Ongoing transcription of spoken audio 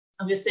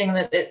I'm just saying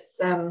that it's,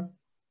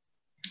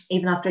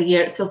 even after a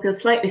year, it still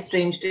feels slightly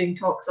strange doing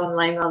talks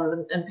online rather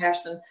than in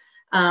person.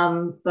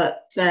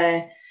 But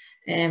we've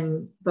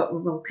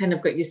kind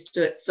of got used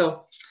to it.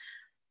 So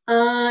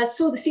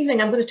this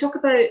evening I'm going to talk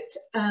about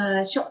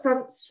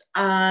Shopfronts,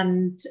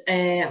 and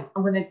I'm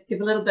going to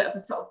give a little bit of a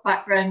sort of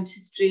background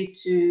history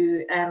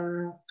to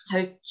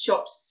how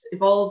shops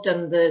evolved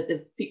and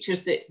the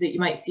features that you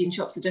might see in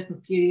shops at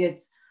different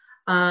periods.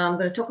 I'm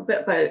going to talk a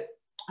bit about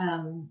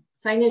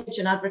signage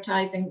and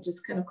advertising, which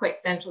is kind of quite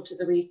central to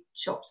the way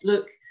shops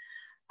look.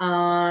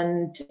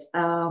 And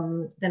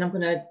then I'm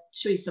going to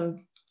show you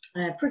some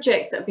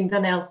projects that have been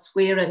done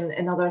elsewhere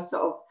in other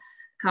sort of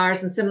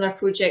cars and similar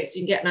projects.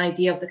 You can get an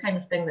idea of the kind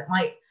of thing that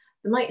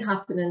might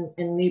happen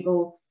in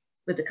Maybole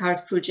with the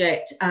cars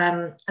project.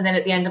 And then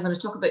at the end, I'm going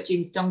to talk about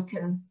James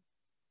Duncan,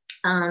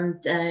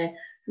 and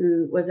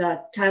who was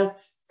a tile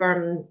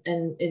firm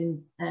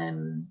in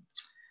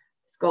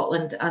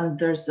Scotland, and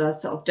there's a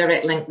sort of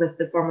direct link with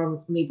the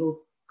former Maybole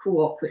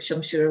co-op, which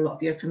I'm sure a lot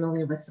of you are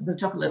familiar with. So I'm going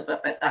to talk a little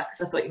bit about that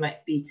because I thought you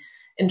might be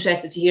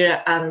interested to hear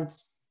it. And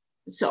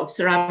sort of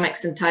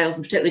ceramics and tiles,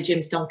 and particularly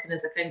James Duncan,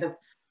 is a kind of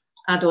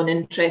add-on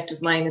interest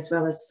of mine, as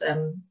well as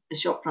the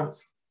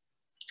Shopfronts.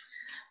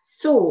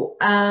 So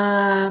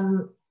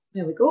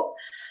there we go.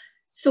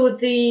 So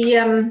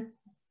the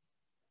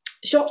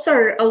shops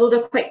are, although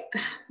they're quite,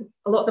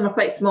 a lot of them are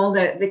quite small,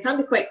 they can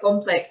be quite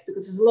complex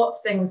because there's a lot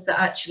of things that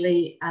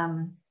actually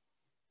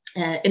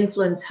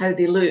influence how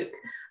they look.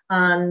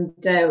 And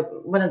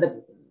one of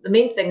the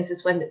main things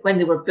is when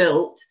they were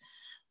built,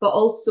 but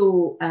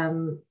also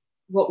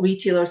what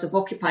retailers have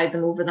occupied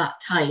them over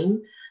that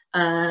time,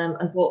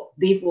 and what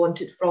they've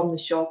wanted from the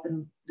shop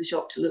and the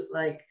shop to look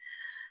like.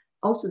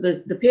 Also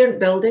the parent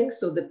building,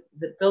 so the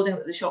building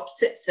that the shop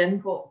sits in,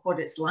 what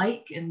it's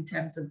like in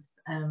terms of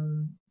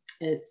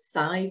its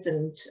size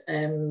and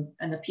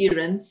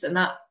appearance, and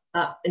that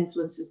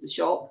influences the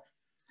shop.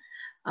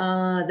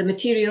 The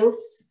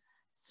materials,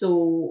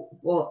 so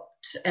what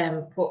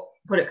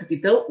it could be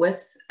built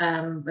with,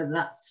 whether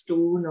that's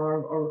stone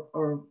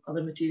or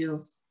other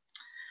materials.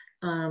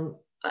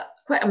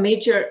 Quite a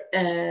major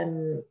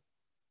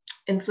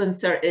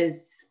influencer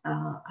is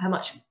how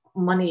much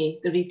money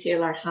the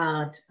retailer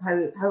had,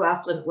 how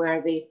affluent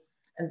were they,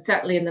 and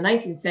certainly in the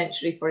 19th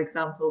century, for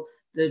example,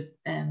 the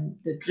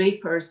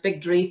drapers, big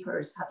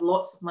drapers, had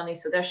lots of money,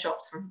 so their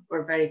shops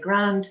were very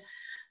grand.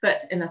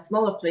 But in a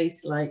smaller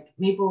place like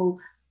Maybole,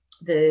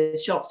 the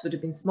shops would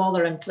have been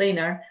smaller and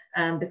plainer,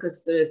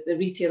 because the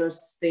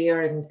retailers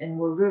there in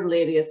more rural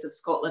areas of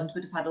Scotland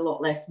would have had a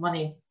lot less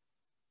money.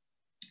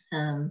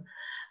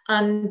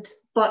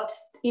 But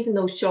even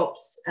though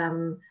shops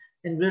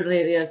in rural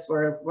areas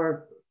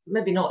were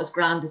maybe not as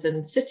grand as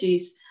in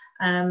cities,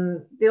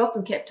 they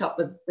often kept up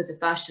with the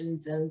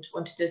fashions and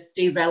wanted to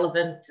stay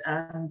relevant,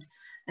 and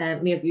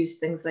may have used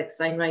things like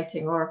sign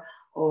writing or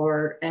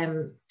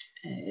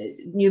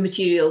new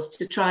materials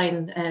to try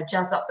and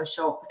jazz up their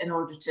shop in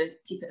order to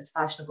keep it as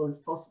fashionable as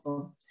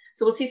possible.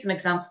 So we'll see some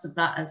examples of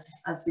that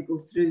as we go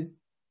through.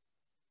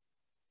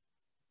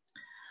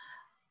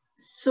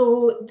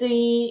 So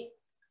the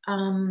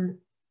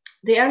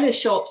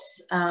earliest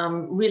shops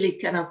really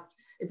kind of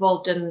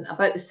evolved in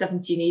about the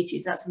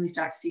 1780s. That's when we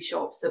start to see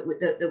shops that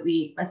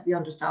we, as we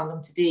understand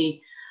them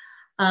today.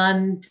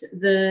 And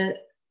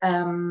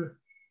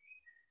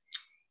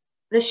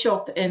this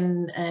shop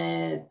in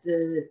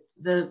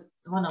the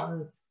one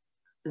on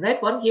the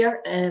red one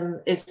here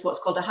is what's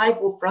called a high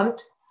bow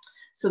front.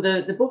 So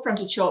the bow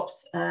fronted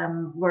shops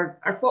are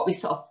what we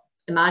sort of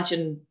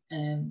imagine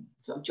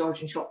sort of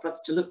Georgian shop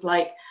fronts to look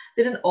like.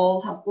 They didn't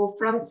all have bow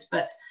fronts,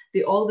 but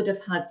they all would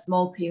have had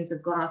small panes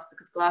of glass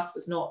because glass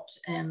was not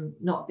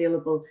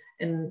available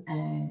in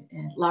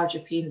larger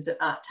panes at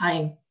that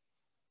time.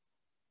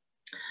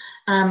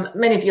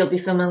 Many of you will be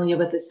familiar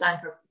with the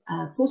Sanker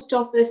post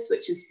office,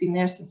 which has been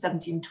there since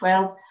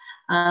 1712.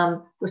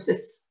 Of course,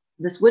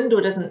 this window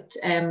doesn't,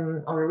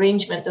 or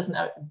arrangement doesn't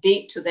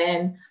date to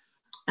then,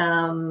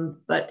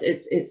 but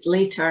it's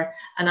later.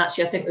 And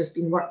actually, I think there's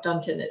been work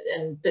done to it,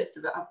 and bits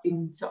of it have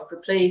been sort of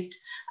replaced.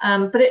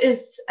 But it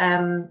is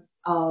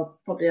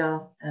probably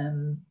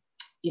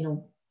you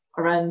know,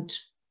 around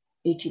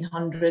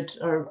 1800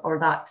 or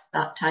that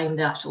time,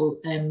 the actual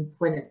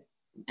when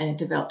it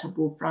developed a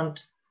bow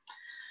front.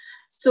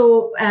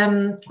 So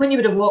when you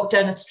would have walked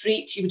down a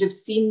street, you would have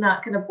seen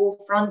that kind of bow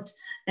front.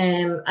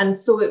 And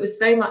so it was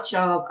very much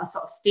a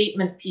sort of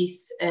statement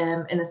piece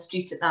in a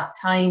street at that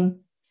time,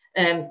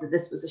 that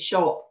this was a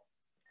shop.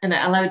 And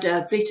it allowed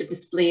a greater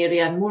display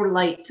area and more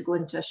light to go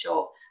into a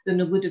shop than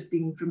there would have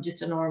been from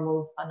just a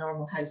normal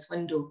house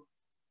window.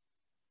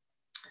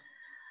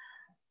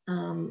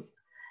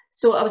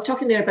 So I was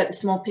talking there about the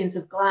small panes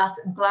of glass,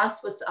 and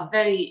glass was a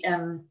very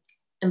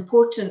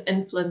important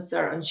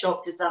influencer on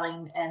shop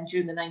design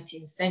during the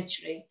 19th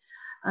century.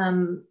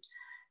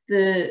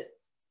 The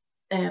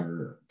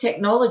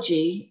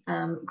technology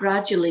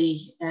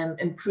gradually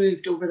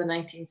improved over the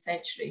 19th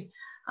century,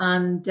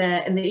 and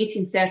in the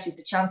 1830s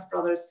the Chance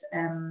brothers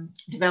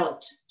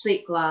developed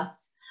plate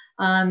glass,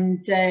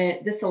 And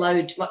this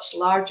allowed much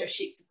larger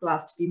sheets of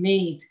glass to be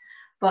made.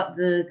 But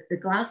the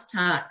glass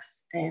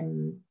tax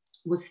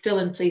was still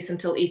in place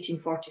until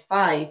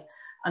 1845.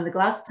 And the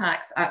glass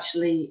tax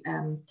actually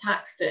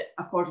taxed it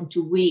according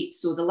to weight.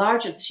 So the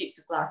larger the sheets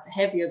of glass, the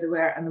heavier they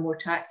were, and the more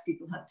tax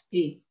people had to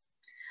pay.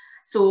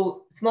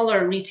 So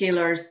smaller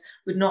retailers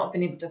would not have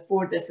been able to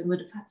afford this and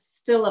would have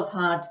still have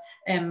had,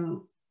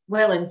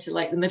 well into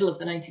like the middle of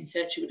the 19th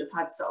century, would have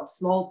had sort of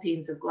small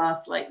panes of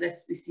glass like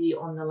this we see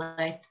on the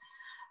left,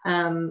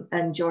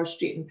 and George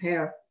Street in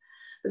Perth.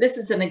 But this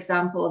is an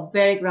example, a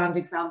very grand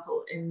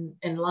example in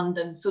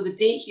London. So the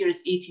date here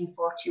is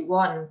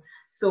 1841.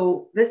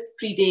 So this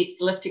predates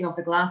the lifting of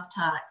the glass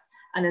tax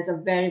and is a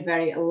very,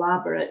 very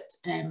elaborate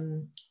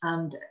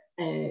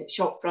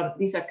shop front.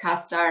 These are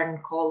cast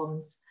iron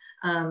columns.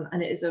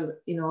 And it is a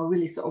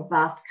really sort of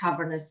vast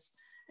cavernous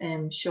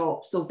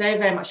shop. So very,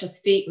 very much a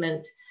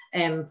statement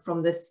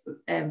from this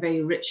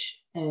very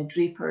rich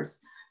drapers.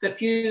 But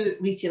few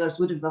retailers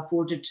would have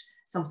afforded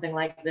something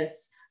like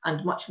this,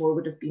 and much more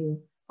would have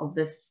been of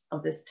this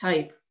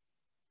type.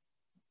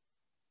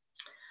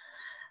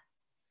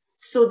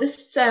 So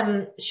this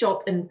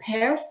shop in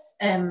Perth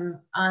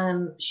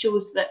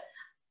shows that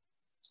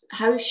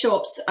how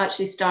shops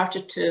actually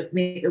started to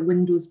make their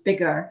windows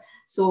bigger.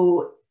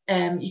 So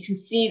you can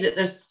see that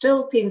there's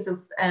still panes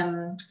of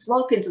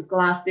small panes of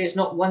glass. There's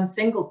not one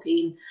single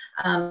pane,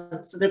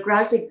 so they're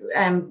gradually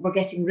we're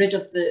getting rid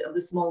of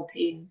the small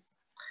panes.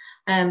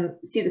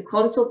 See the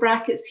console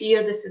brackets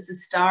here. This is the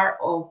start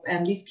of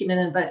these came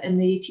in about in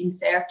the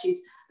 1830s.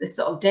 This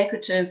sort of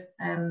decorative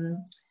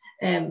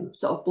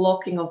sort of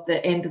blocking of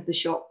the end of the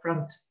shop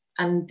front.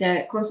 And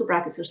console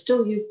brackets are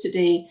still used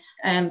today,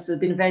 so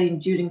they've been a very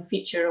enduring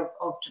feature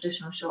of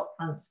traditional shop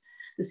fronts.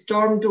 The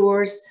storm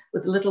doors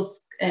with a little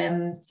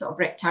sort of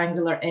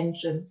rectangular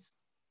entrance.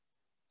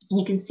 And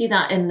you can see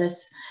that in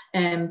this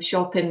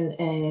shop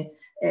in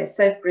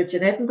Southbridge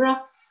in Edinburgh.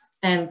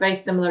 Very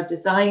similar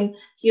design.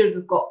 Here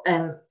they've got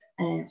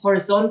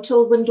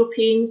horizontal window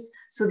panes.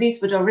 So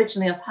these would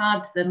originally have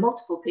had the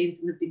multiple panes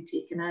and have been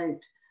taken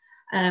out.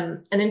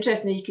 And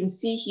interestingly, you can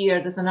see here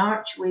there's an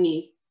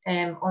archway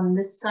on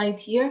this side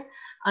here,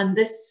 and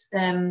this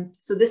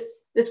so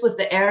this was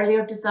the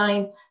earlier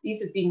design.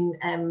 These have been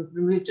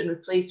removed and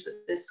replaced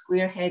with this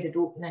square-headed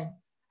opening,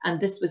 and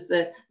this was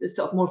the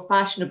sort of more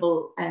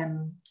fashionable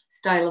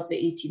style of the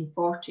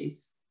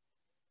 1840s.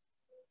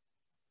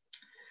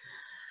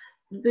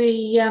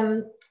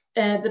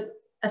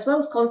 As well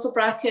as console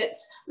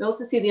brackets, we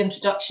also see the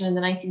introduction in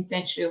the 19th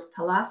century of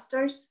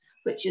pilasters,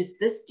 which is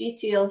this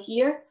detail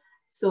here.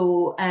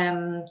 So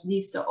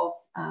these sort of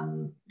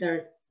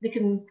they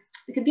can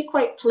be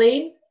quite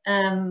plain,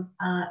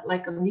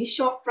 like on these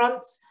shop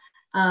fronts.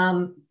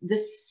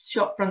 This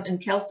shop front in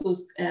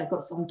Kelso's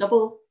got some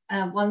double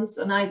ones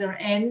on either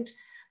end,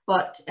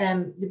 but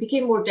they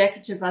became more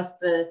decorative as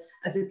the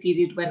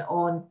period went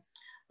on.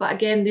 But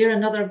again, they're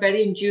another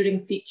very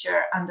enduring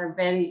feature and are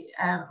very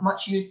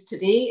much used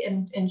today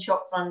in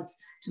shop fronts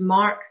to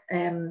mark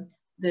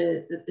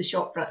the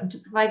shop front and to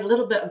provide a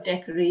little bit of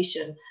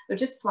decoration. They're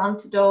just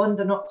planted on,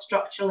 they're not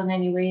structural in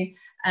any way,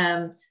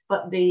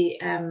 but they're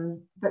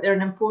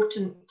an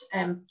important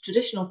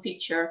traditional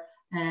feature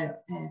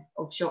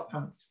of shop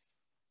fronts.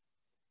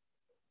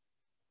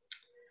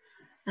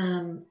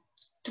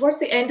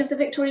 Towards the end of the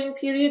Victorian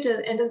period, at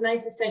the end of the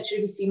 19th century,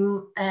 we see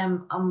a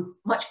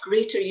much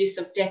greater use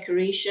of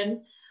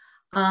decoration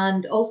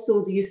and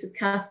also the use of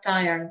cast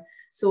iron.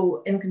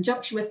 So in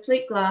conjunction with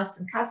plate glass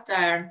and cast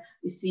iron,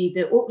 we see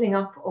the opening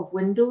up of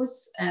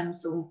windows,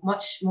 so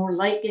much more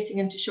light getting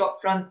into shop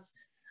fronts.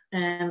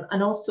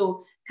 And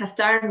also cast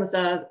iron was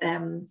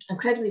an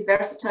incredibly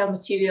versatile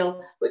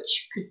material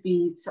which could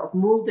be sort of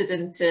moulded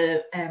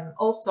into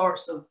all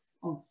sorts of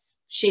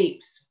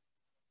shapes.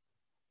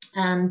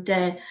 And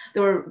there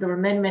were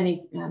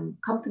many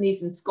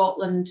companies in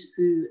Scotland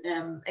who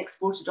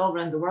exported all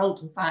around the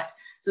world, in fact.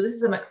 So this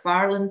is a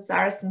McFarlane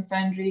Saracen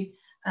foundry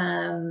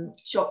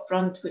shop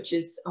front, which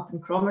is up in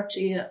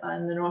Cromarty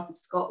in the north of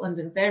Scotland,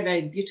 and very,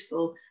 very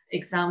beautiful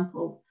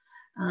example.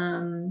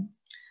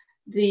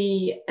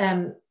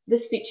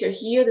 This feature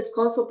here, this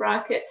console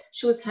bracket,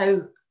 shows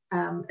how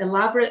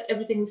elaborate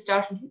everything was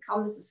starting to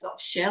become. This is sort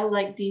of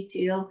shell-like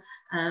detail.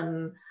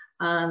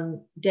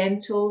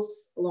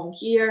 Dentals along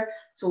here.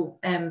 So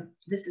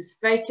this is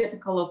very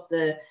typical of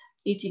the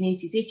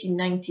 1880s,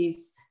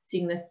 1890s,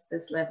 seeing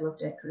this level of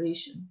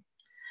decoration.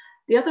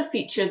 The other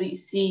feature that you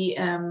see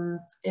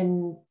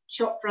in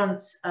shop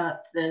fronts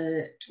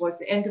towards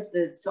the end of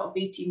the sort of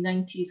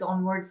 1890s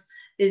onwards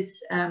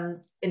is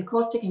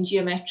encaustic and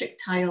geometric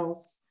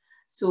tiles.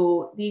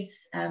 So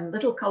these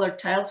little coloured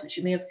tiles, which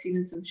you may have seen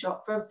in some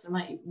shop fronts, there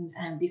might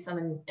even be some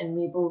in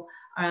Maybole,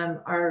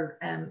 are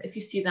if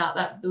you see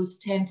that those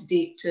tend to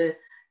date to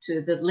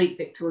the late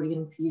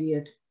Victorian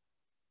period.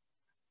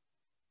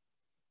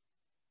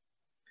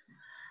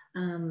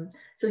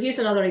 So here's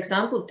another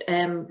example,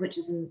 which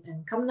is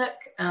in Cumnock,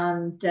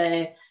 and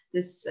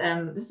this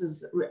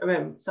is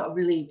sort of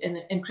really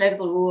an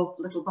incredible row of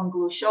little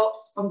bungalow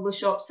shops. Bungalow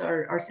shops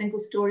are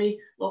single-story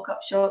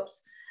lock-up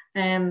shops,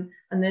 and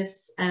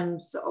this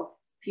sort of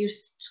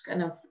pierced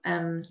kind of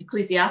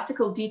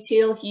ecclesiastical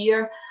detail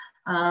here,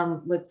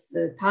 with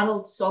the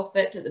panelled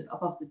soffit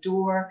above the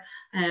door,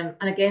 and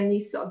again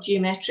these sort of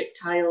geometric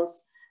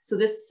tiles. So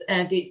this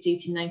dates to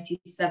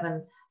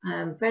 1897,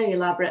 very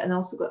elaborate, and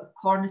also got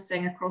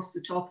cornicing across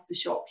the top of the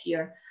shop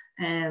here.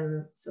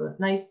 So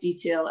nice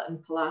detail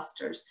and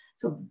pilasters.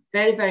 So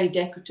very, very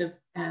decorative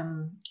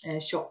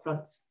shop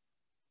fronts,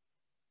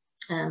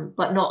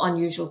 but not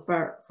unusual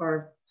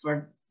for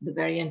the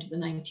very end of the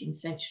 19th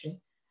century.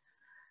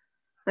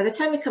 By the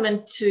time we come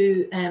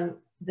into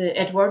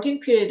the Edwardian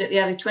period at the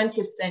early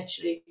 20th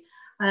century,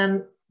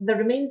 there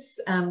remains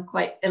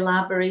quite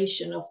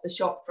elaboration of the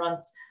shop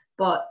fronts,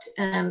 but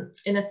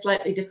in a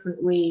slightly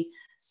different way.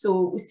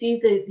 So we see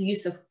the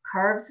use of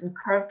curves and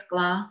curved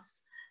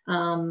glass,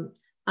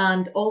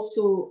 and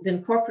also the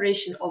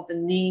incorporation of the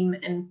name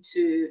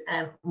into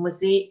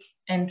mosaic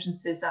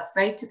entrances. That's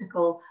very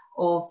typical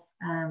of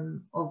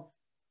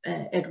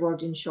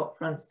Edwardian shop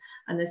fronts.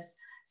 And this,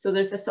 so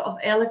there's a sort of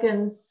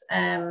elegance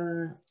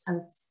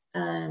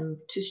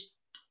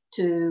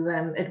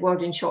to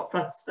Edwardian shop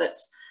fronts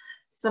that's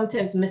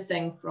sometimes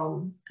missing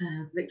from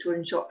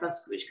Victorian shop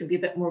fronts, which can be a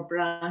bit more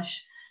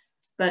brash.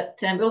 But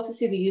we also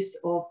see the use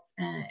of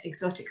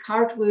exotic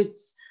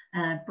hardwoods,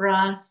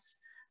 brass,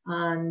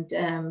 and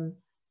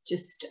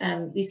just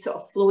these sort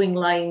of flowing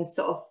lines,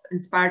 sort of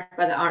inspired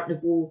by the Art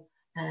Nouveau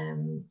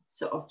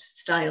sort of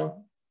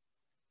style.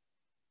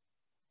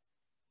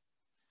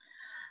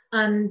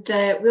 And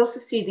we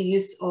also see the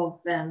use of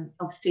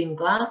stained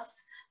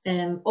glass,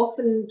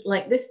 often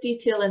like this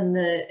detail in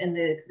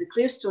the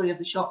clear story of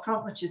the shop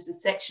front, which is the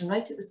section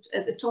right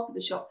at the top of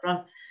the shop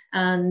front.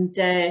 And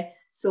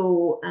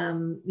so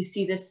we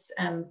see this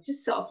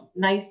just sort of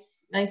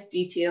nice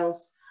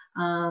details.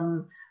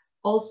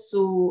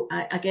 Also,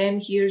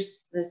 again,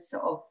 here's this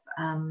sort of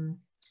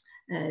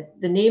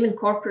the name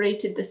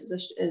incorporated. This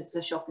is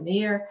a shop in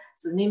Ayr,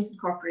 so the name's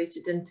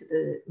incorporated into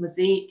the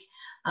mosaic,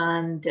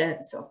 and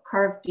sort of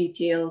curved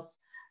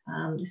details.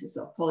 This is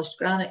sort of polished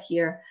granite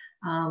here,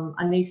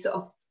 and these sort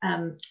of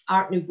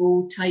Art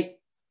Nouveau type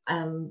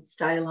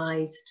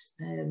stylized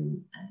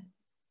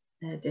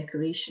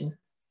decoration.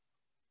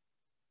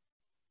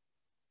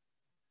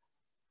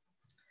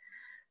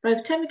 By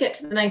the time we get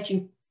to the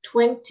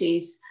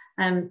 1920s,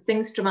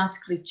 things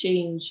dramatically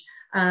change,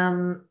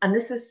 and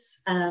this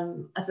is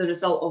as a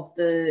result of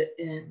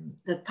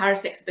the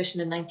Paris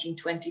exhibition in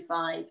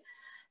 1925.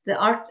 The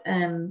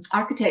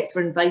architects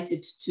were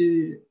invited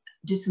to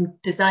do some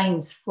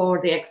designs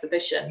for the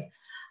exhibition,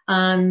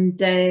 and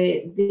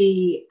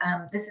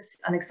this is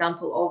an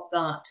example of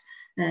that.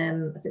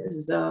 I think this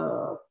was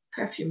a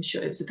perfume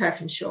shop. It was a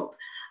perfume shop,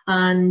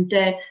 and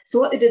so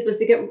what they did was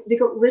they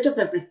got rid of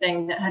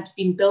everything that had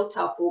been built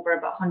up over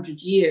about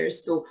 100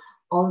 years. So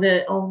all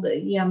the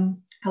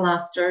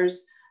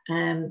pilasters,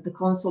 the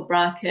console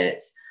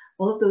brackets,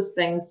 all of those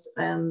things,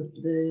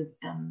 the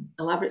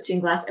elaborate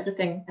stained glass,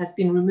 everything has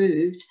been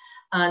removed,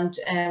 and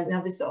we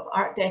have this sort of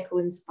Art Deco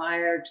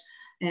inspired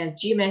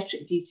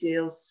geometric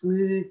details,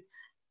 smooth.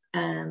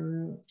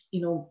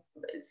 You know,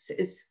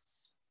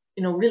 it's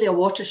you know, really a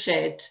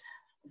watershed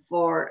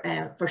for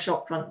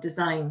shopfront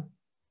design.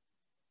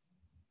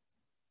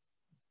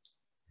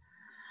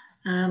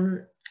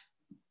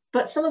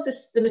 But some of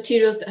the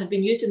materials that had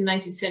been used in the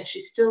 19th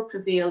century still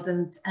prevailed,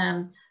 and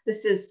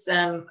this is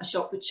a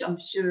shop which I'm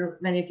sure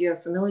many of you are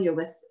familiar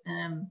with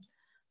in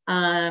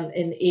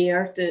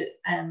Ayr,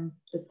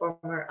 the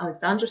former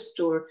Alexander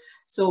store.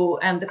 So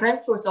the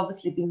ground floor has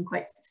obviously been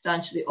quite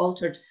substantially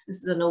altered.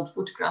 This is an old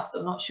photograph, so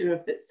I'm not sure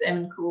if it's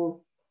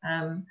M&Co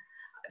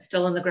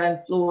still on the ground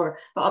floor,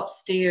 but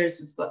upstairs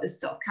we've got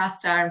this sort of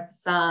cast iron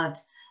facade.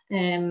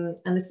 And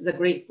this is a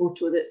great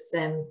photo that's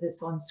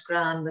on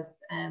Scran with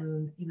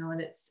you know,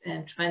 and it's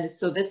tremendous.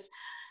 So this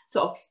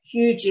sort of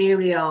huge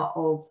area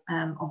of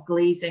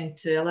glazing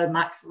to allow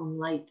maximum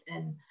light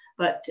in,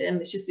 but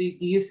it's just the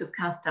use of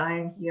cast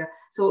iron here.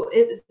 So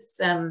it was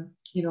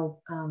you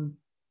know,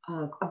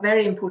 a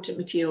very important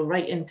material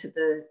right into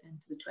the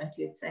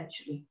 20th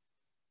century.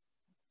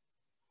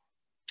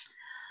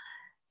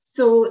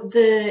 So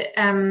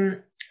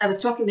I was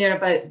talking there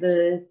about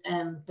the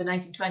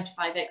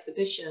 1925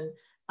 exhibition.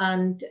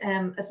 And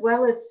as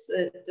well as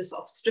the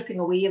sort of stripping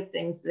away of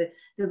things,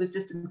 there was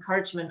this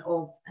encouragement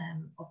of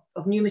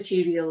new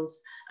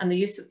materials and the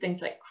use of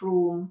things like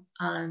chrome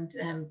and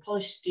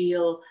polished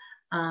steel,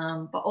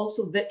 but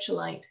also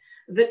vitrolite.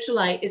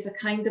 Vitrolite is a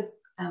kind of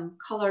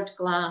coloured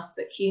glass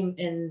that came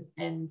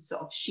in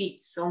sort of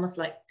sheets, almost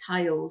like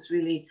tiles,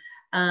 really.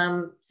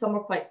 Some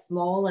were quite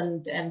small,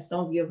 and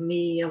some of you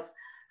may have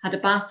had a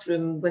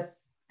bathroom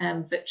with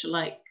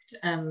vitrolite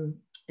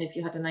if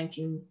you had a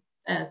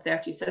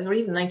 1930s size or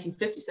even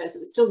 1950 size. It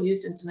was still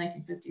used into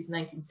 1950s,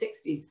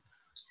 1960s.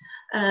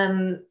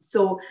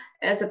 So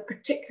as a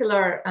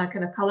particular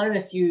kind of colour,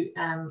 if you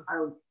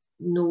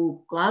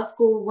know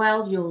Glasgow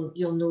well, you'll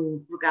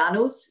know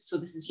Roganos. So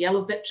this is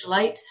yellow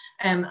vitrolite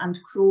and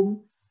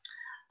chrome.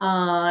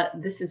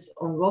 This is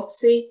on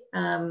Rothsay.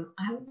 I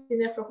haven't been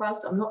there for a while,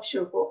 so I'm not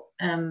sure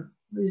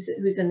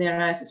who's in there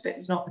now. I suspect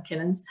it's not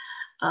McKinnon's.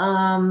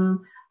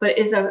 But it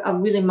is a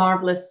really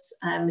marvellous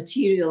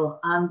material,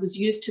 and was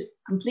used to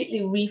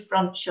completely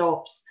refront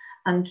shops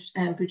and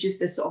produce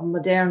this sort of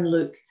modern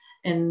look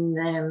in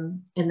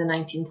the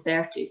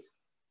 1930s.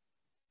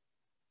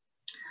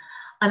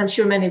 And I'm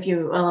sure many of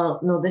you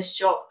know this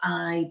shop.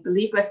 I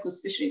believe West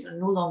Coast Fisheries are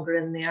no longer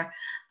in there,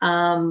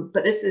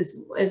 but this is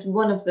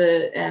one of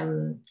the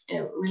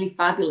really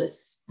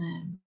fabulous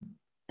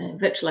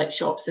vitrolite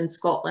shops in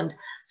Scotland.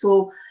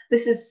 So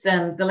this is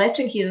the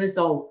lettering here is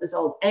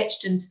all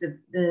etched into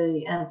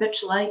the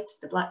vitrolite,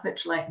 the black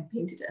vitrolite, and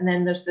painted. And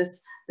then there's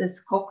this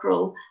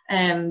cockerel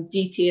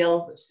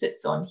detail which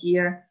sits on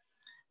here.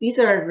 These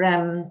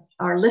are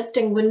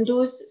lifting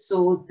windows,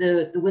 so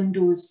the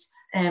windows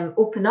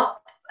open up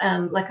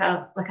like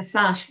a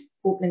sash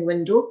opening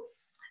window,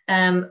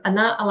 and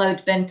that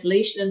allowed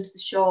ventilation into the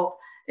shop.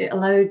 It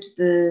allowed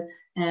the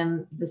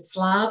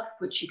slab,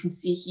 which you can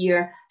see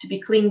here, to be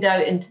cleaned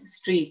out into the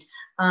street,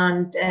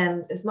 and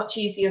it's much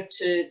easier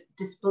to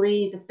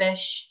display the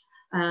fish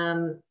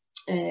in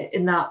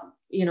that,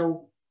 you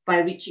know,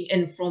 by reaching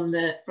in from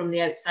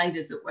the outside,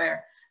 as it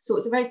were. So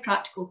it's a very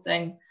practical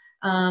thing.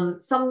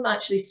 Some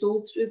actually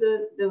sold through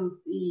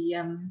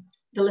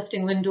the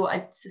lifting window.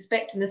 I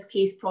suspect in this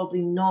case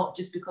probably not,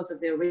 just because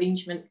of the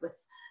arrangement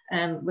with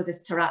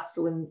this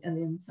terrazzo in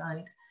the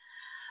inside.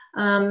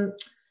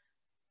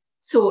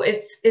 So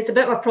it's a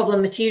bit of a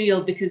problem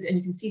material, because, and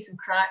you can see some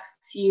cracks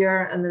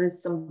here, and there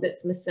is some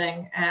bits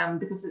missing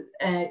because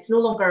it's no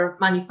longer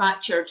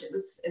manufactured. It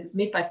was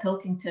made by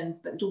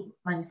Pilkingtons, but they don't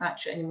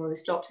manufacture it anymore. They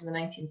stopped in the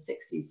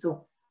 1960s.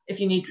 So if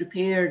you need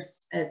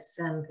repairs, it's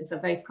a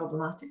very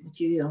problematic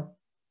material.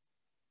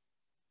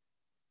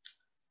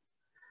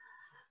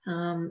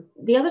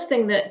 The other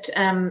thing that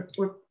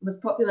was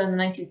popular in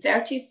the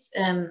 1930s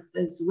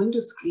is window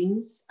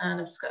screens, and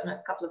I've just got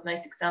a couple of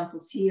nice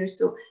examples here.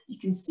 So you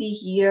can see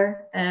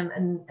here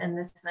in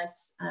this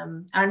nice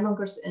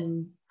ironmongers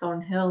in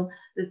Thornhill,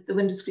 the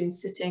window screen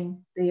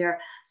sitting there.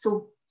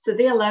 So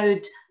they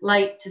allowed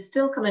light to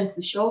still come into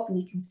the shop,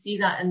 and you can see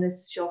that in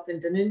this shop in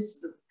Dunoon.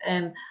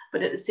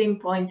 But at the same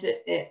point,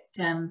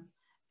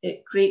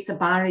 it creates a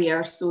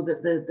barrier so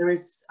that there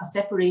is a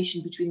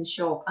separation between the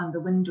shop and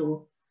the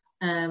window.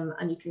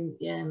 And you can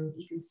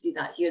see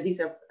that here.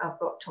 I've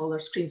got taller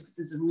screens because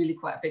this is really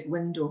quite a big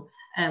window,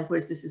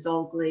 whereas this is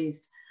all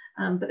glazed.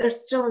 But they're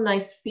still a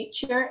nice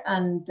feature,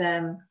 and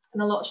a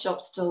lot of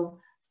shops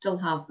still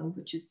have them,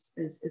 which is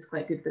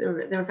quite good. But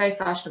they were very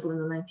fashionable in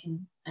the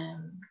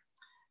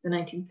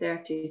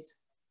 1930s.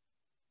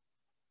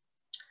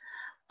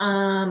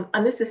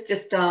 And this is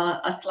just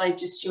a slide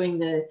just showing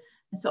the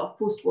sort of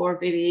post-war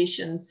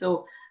variations.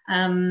 So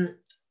the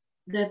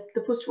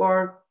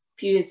post-war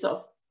period, sort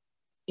of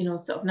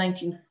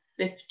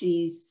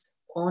 1950s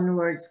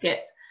onwards,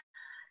 gets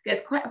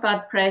quite a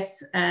bad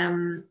press,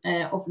 often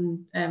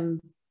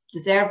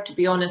deserved, to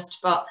be honest.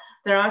 But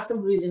there are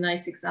some really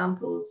nice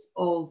examples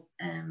of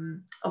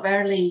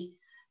early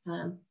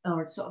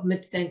or sort of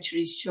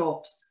mid-century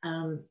shops.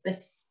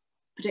 This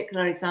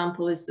particular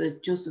example is the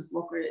Joseph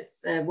Walker.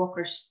 It's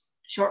Walker's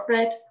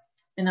Shortbread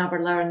in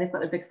Aberlour, and they've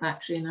got a big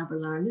factory in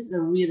Aberlour. And this is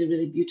a really,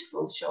 really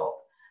beautiful shop.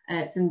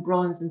 It's in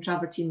bronze and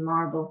travertine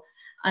marble.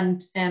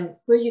 And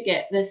where you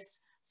get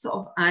this sort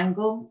of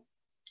angle,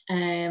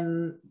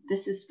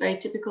 this is very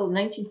typical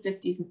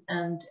 1950s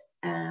and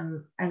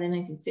early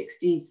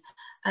 1960s,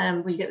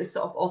 where you get this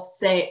sort of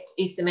offset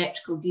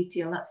asymmetrical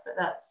detail.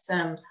 That's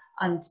and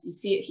you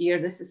see it here.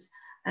 This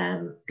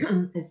is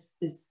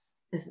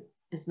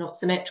not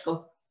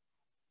symmetrical.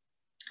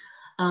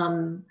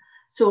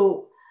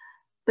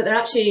 But they're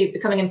actually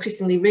becoming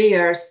increasingly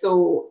rare.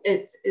 So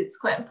it's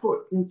quite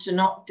important to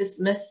not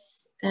dismiss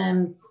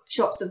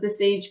shops of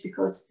this age,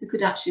 because they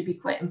could actually be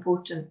quite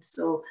important.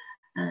 So,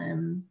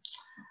 and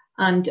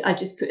I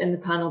just put in the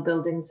panel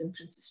buildings in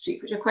Princes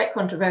Street, which are quite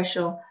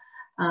controversial.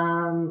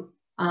 But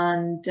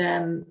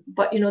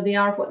you know, they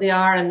are what they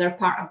are, and they're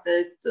part of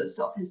the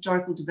sort of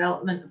historical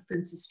development of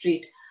Princes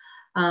Street,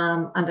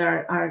 and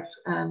are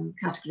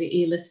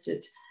category A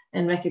listed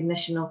in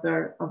recognition of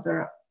their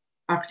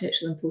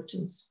architectural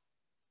importance.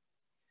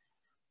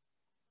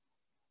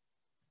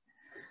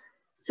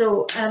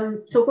 So,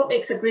 so what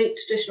makes a great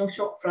traditional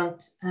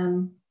shopfront?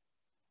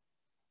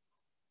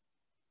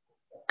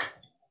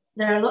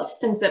 There are lots of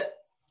things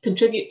that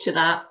contribute to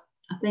that.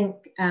 I think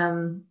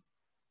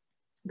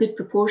good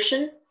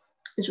proportion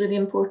is really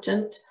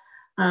important.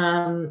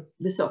 The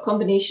sort of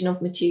combination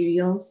of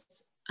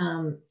materials,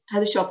 how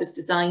the shop is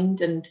designed,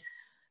 and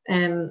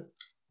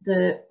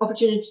the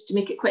opportunity to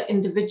make it quite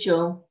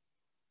individual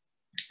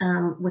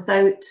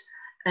without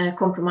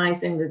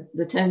compromising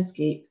the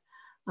townscape.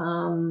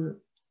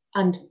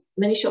 And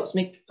many shops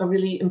make a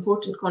really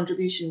important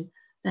contribution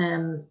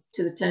to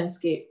the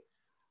townscape.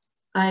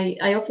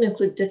 I often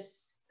include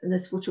this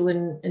photo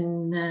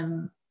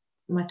in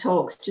my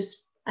talks,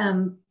 just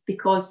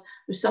because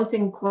there's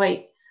something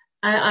quite,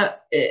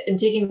 in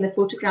taking the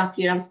photograph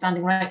here, I'm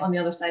standing right on the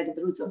other side of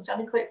the road, so I'm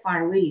standing quite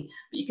far away,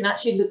 but you can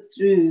actually look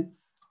through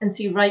and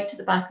see right to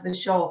the back of the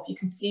shop. You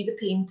can see the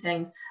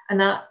paintings, and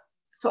that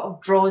sort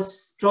of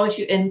draws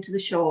you into the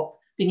shop,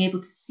 being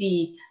able to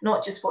see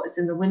not just what is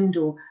in the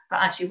window,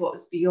 but actually what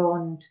is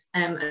beyond.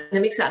 And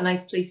it makes that a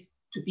nice place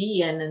to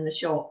be in the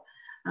shop.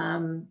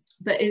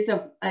 But it's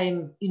a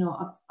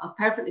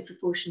perfectly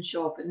proportioned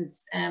shop, and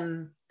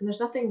there's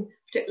nothing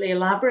particularly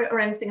elaborate or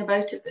anything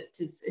about it, but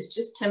it's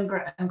just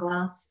timber and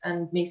glass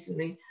and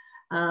masonry,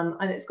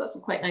 and it's got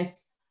some quite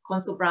nice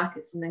console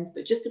brackets and things,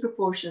 but just the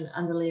proportion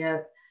and the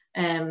layout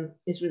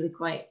is really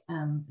quite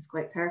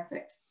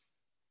perfect.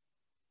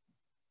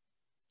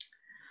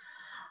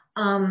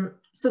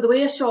 So the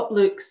way a shop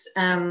looks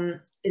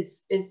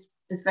is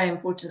very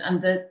important,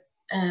 and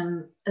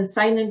and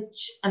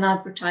signage and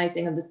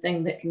advertising are the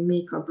thing that can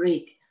make or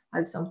break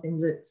how something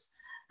looks.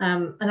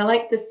 And I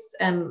like this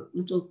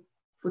little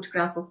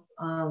photograph of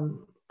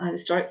a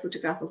historic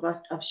photograph of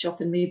a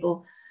shop in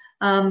Maybole,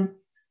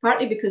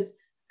 partly because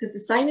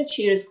the signage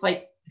here is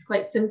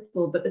quite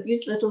simple, but they've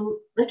used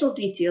little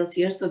details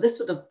here. So this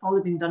would have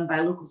probably been done by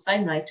a local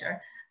sign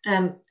writer,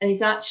 and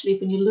he's actually,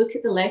 when you look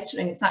at the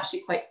lettering, it's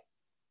actually quite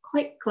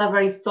clever.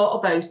 He's thought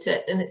about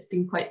it, and it's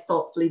been quite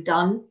thoughtfully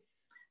done.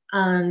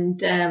 And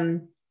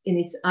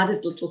he's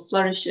added little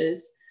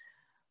flourishes,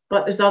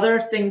 but there's other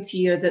things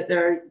here that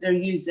they're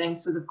using.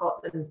 So they've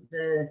got the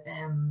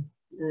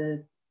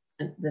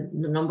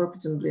number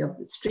presumably of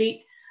the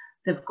street.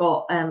 They've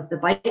got the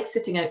bike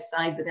sitting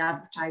outside with the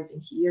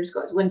advertising here. He's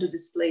got his window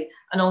display,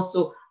 and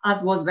also,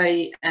 as was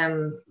very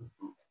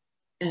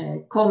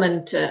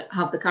common, to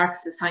have the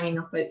carcasses hanging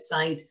up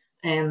outside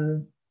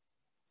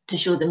to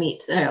show the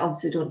meat.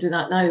 Obviously don't do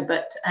that now,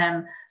 but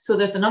so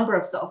there's a number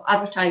of sort of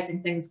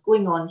advertising things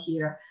going on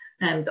here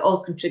that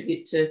all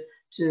contribute to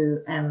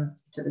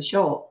the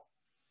shop.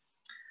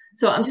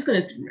 So I'm just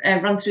going to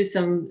run through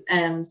some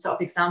sort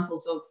of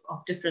examples of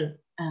different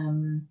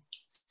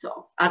sort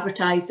of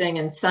advertising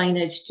and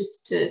signage,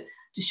 just to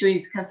show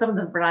you some of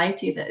the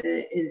variety that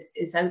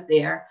is out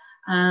there.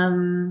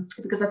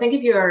 Because I think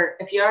if you're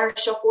a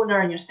shop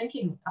owner and you're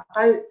thinking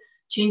about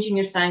changing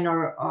your sign,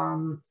 or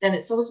then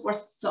it's always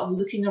worth sort of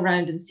looking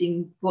around and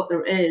seeing what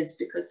there is,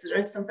 because there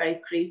is some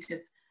very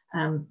creative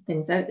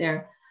things out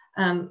there.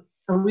 I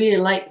really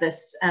like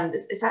this.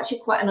 It's actually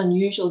quite an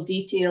unusual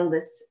detail,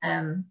 this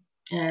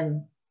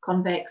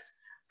convex,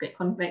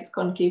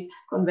 concave,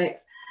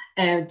 convex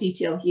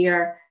detail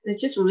here.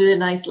 It's just really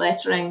nice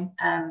lettering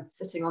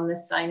sitting on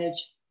this signage.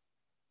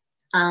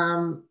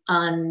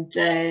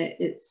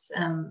 It's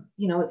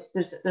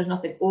there's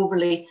nothing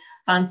overly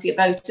fancy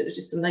about it. There's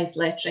just some nice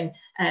lettering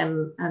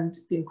and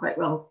being quite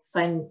well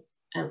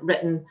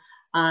written,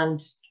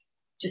 and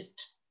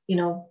just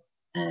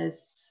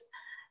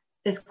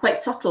is quite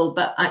subtle,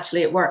 but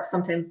actually it works.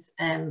 Sometimes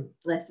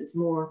less is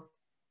more.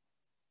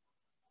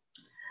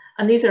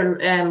 And these are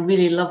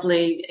really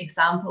lovely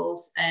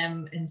examples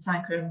in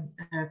Sanquhar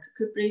and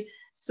Kirkcudbright.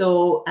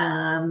 So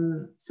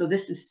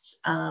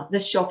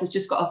this shop has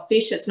just got a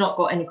fascia. It's not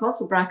got any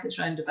console brackets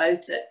round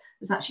about it.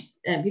 There's actually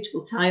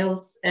beautiful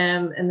tiles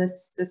in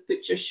this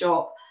butcher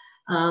shop,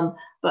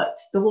 but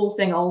the whole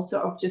thing all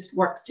sort of just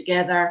works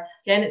together.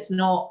 Again, it's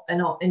not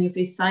in your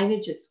face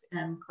signage. It's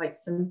quite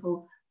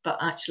simple, but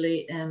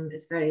actually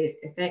it's very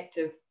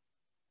effective.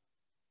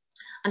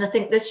 And I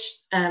think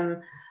this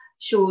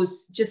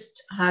shows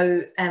just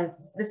how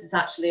this is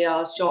actually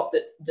a shop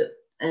that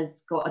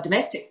has got a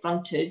domestic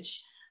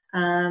frontage.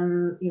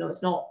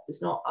 It's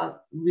not a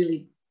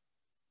really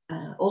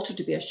altered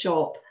to be a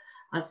shop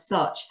as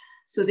such.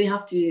 So they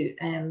have to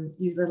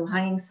use little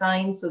hanging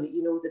signs so that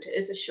you know that it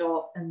is a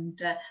shop. And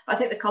I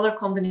think the colour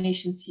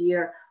combinations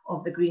here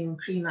of the green and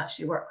cream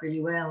actually work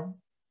really well.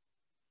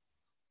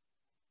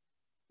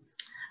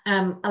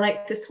 I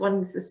like this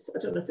one. I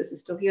don't know if this is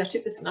still here. I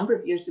took this a number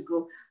of years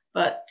ago,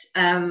 but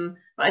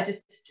I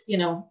just,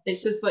 it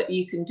shows what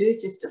you can do,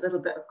 just a little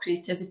bit of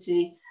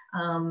creativity.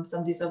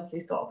 Somebody's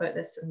obviously thought about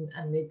this and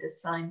made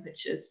this sign,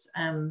 which is,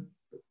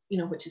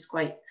 which is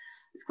quite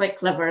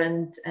clever,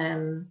 and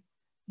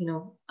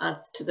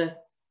adds to the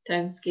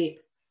townscape.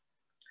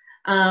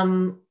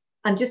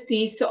 And just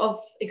these sort of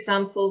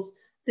examples.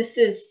 This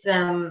is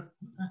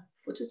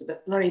photo's a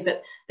bit blurry,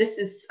 but this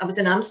is, I was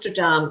in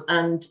Amsterdam,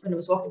 and when I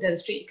was walking down the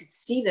street, you could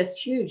see this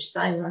huge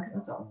sign. And I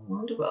thought, I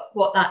wonder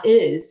what that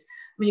is.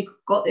 When you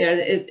got there,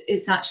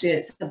 it's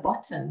a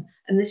button,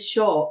 and this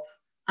shop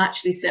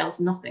actually sells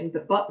nothing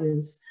but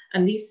buttons,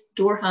 and these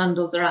door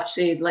handles are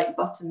actually like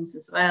buttons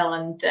as well.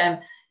 And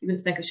you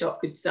wouldn't think a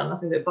shop could sell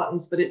nothing but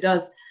buttons, but it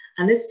does.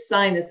 And this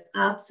sign is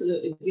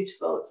absolutely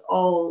beautiful. It's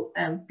all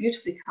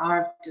beautifully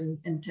carved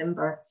in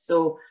timber.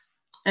 So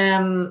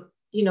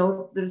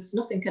there's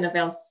nothing kind of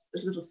else.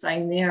 There's a little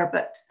sign there,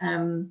 but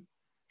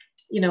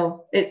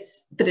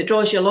but it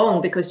draws you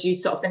along, because you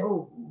sort of think,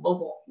 oh,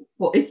 well,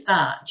 what is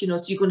that? So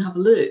you go and have a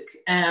look.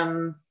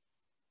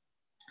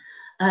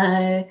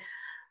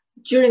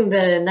 During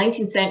the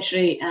 19th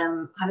century,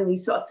 having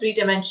these sort of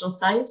three-dimensional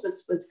signs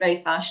was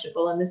very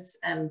fashionable, and this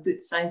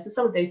boot sign. So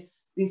some of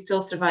these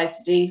still survive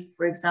today.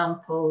 For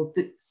example,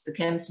 Boots the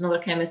chemist and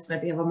other chemists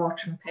maybe have a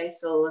mortar and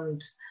pestle,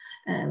 and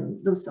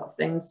those sort of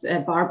things,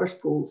 barber's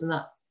poles and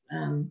that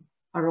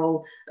are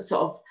all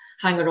sort of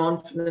hanger on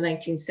from the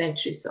 19th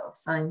century sort of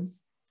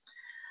signs.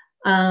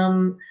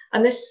 And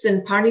this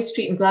in Parney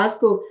Street in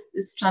Glasgow,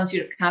 this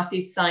Trans-Europe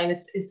Cafe sign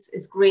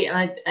is great,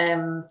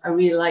 and I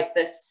really like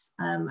this.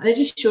 And it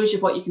just shows you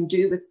what you can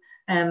do with.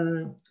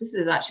 This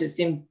is actually the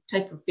same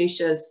type of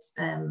fascia as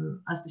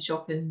the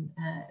shop in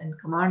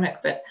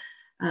Kilmarnock, but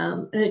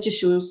and it just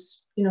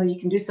shows, you know, you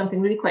can do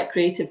something really quite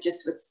creative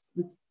just with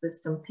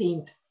some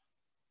paint.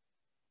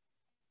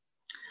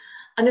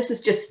 And this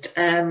is just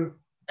an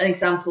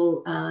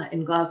example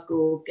in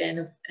Glasgow again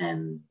of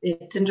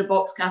the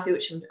Tinderbox Cafe,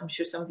 which I'm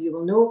sure some of you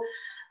will know.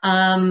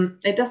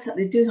 They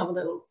do have a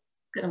little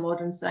kind of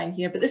modern sign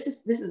here, but this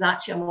is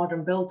actually a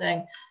modern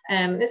building.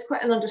 It's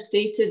quite an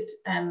understated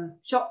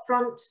shop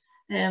front,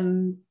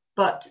 and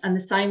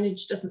the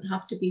signage doesn't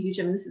have to be huge.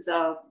 I mean, this is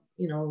a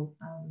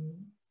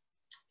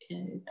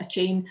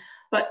chain,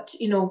 but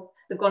you know,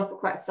 they've gone for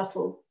quite a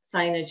subtle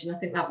signage, and I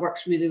think that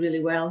works really,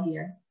 really well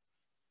here.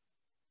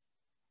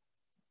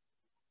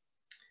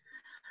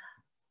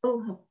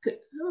 Oh,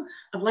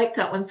 I've liked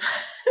that one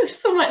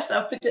so much that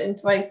I've put it in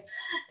twice.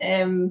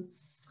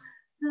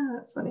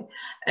 That's funny.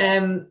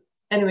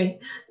 Anyway,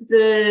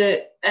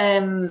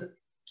 and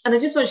I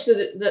just want to show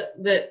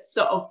that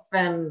sort of,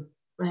 I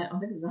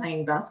think it was a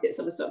hanging basket,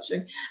 so I was sort of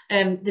showing.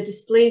 The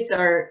displays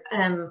are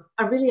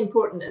really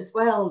important as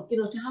well.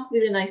 You know, to have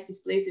really nice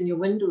displays in your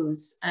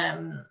windows,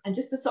 and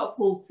just the sort of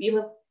whole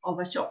feel of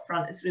a shop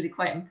front is really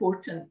quite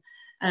important.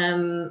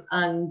 And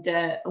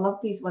I love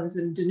these ones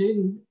in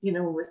Dunoon, you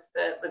know, with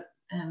the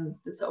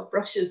sort of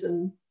brushes,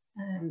 and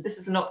this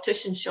is an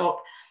optician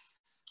shop,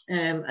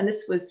 and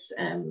this was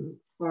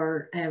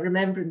for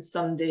Remembrance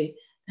Sunday.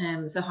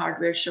 It's a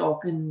hardware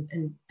shop in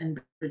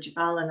Bridge of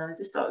Allen, and I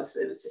just thought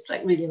it was just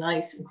like really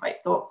nice and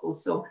quite thoughtful,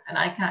 so and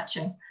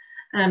eye-catching.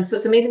 So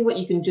it's amazing what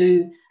you can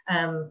do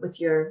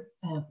with your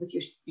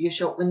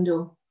shop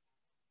window,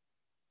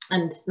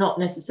 and not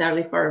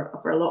necessarily for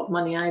a lot of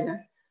money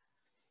either.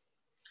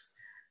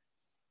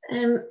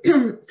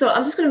 So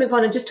I'm just going to move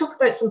on and just talk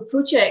about some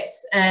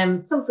projects,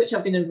 some of which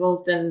I've been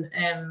involved in,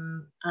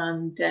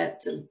 and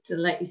to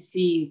let you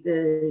see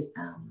the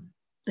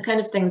kind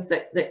of things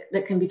that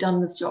can be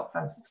done with shop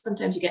fronts.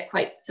 Sometimes you get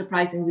quite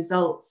surprising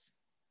results.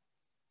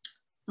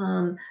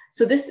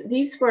 So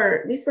these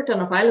were done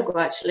a while ago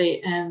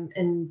actually,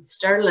 in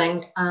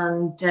Stirling,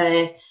 and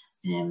I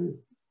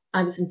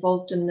was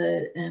involved in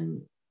the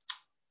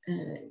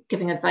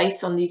giving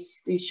advice on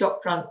these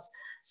shop fronts.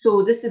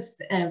 So this is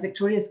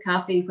Victoria's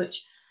Cafe,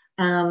 which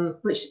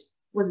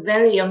was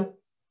very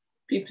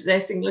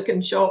unprepossessing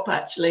looking shop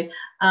actually,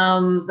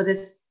 with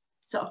this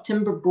sort of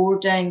timber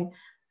boarding.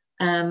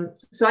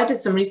 So I did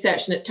some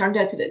research, and it turned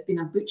out that it had been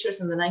a butcher's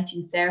in the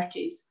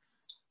 1930s,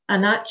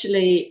 and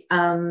actually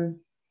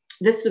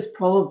this was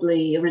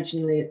probably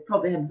originally, it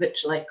probably had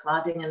vitrolite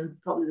cladding, and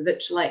probably the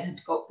vitrolite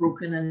had got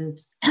broken and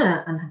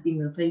and had been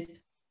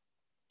replaced.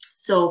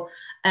 So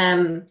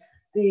they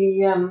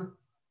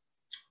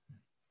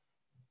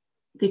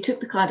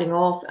took the cladding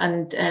off,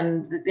 and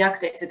the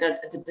architect did a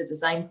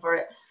design for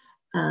it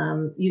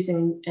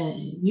using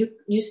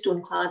new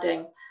stone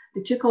cladding.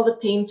 They took all the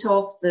paint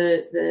off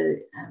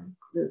the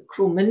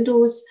chrome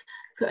windows,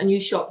 put a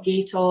new shop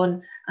gate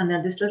on, and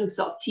then this little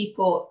sort of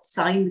teapot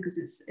sign, because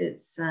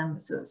it's a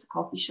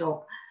coffee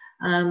shop,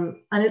 and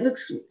it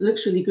looks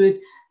really good.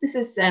 This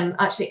is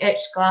actually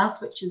etched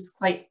glass, which is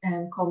quite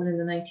common in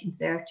the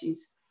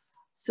 1930s.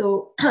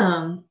 So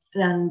and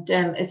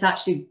it's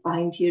actually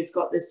behind here. It's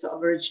got this sort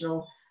of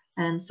original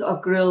sort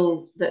of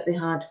grill that they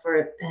had for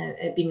it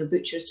being a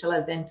butcher's to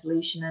allow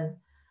ventilation in.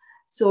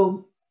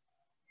 So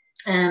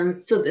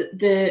so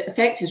the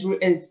effect is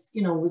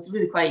you know, was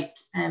really quite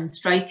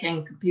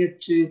striking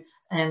compared to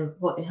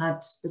what they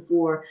had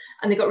before.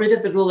 And they got rid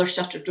of the roller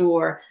shutter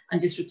door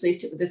and just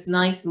replaced it with this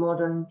nice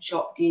modern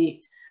shop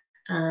gate,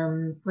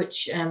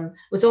 which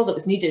was all that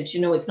was needed.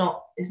 You know, it's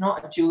not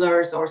a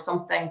jeweller's or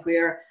something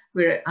where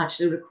it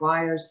actually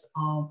requires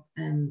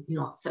you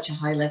know, such a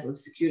high level of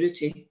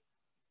security.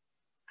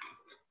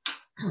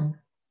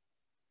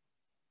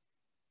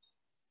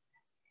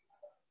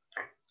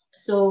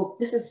 So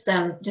this is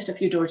just a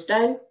few doors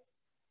down.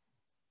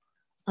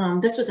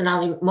 This was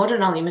a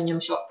modern aluminium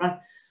shop front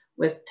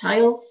with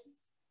tiles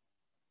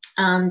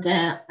and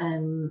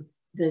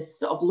this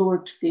sort of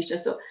lowered fascia.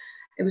 So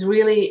it was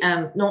really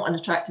not an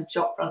attractive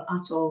shop front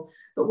at all.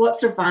 But what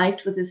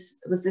survived with this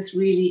was this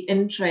really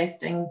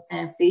interesting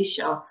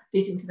fascia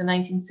dating to the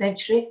 19th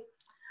century.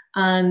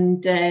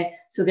 And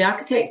so the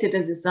architect did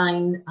a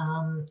design,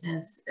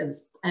 it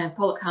was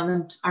Pollock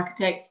Hammond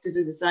Architects did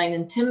a design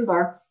in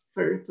timber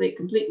for a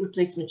complete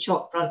replacement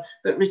shop front,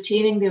 but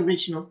retaining the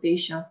original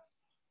fascia.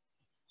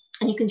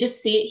 And you can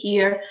just see it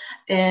here.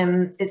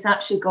 It's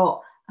actually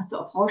got a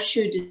sort of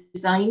horseshoe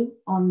design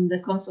on the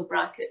console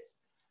brackets.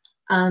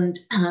 And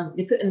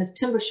they put in this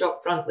timber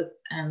shop front with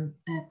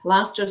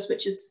pilasters,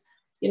 which is,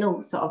 you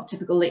know, sort of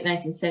typical late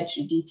 19th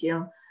century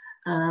detail.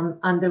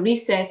 And the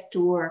recessed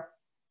door.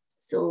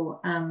 So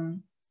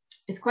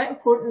it's quite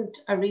important,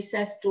 a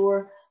recessed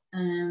door,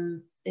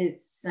 I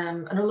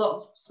know a lot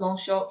of small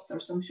shops, or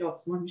some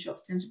shops, modern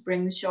shops, tend to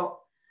bring the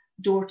shop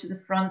door to the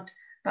front,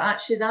 but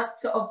actually that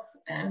sort of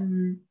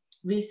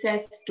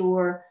recessed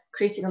door,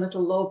 creating a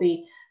little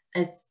lobby,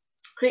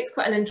 creates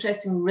quite an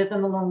interesting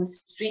rhythm along the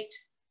street.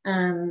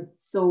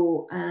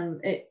 So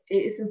it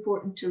is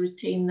important to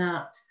retain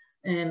that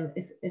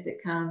if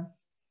it can.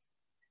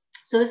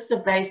 So this is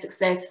a very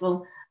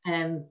successful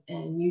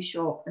new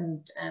shop,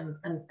 and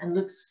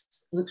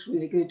looks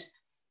really good.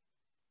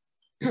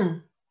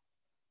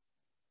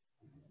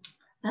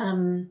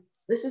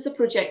 This was a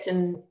project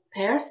in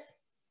Perth.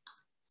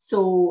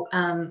 So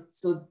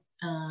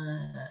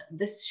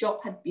this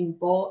shop had been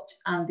bought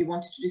and they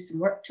wanted to do some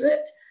work to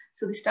it.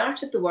 So they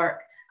started the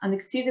work, and you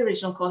can see the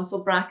original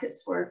console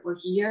brackets were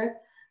here,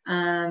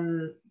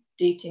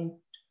 dating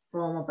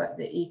from about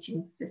the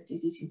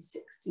 1850s,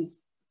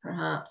 1860s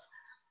perhaps.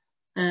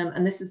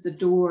 And this is the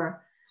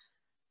door.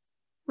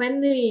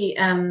 When they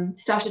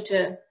started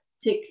to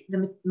take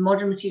the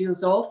modern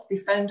materials off, they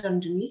found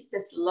underneath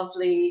this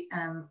lovely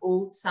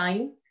old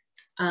sign,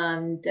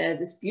 and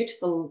this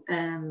beautiful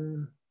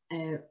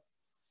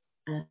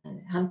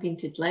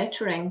hand-painted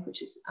lettering,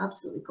 which is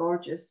absolutely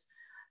gorgeous,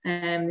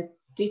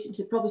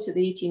 dated probably to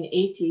the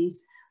 1880s.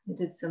 We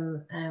did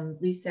some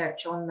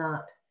research on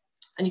that.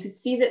 And you could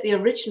see that the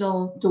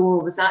original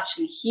door was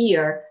actually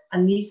here,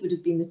 and these would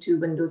have been the two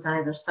windows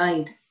either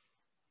side.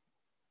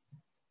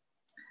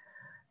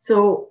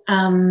 So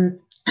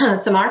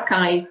some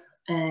archive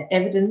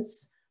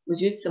evidence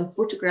was used, some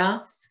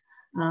photographs.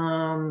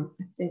 I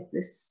think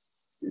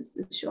this is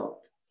the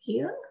shop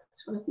here.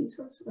 It's one of these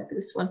ones, it might be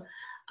this one.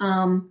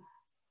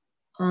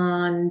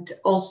 And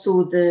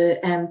also the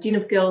Dean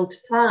of Guild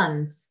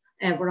plans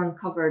were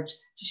uncovered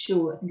to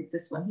show, I think it's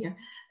this one here,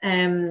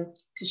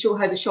 to show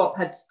how the shop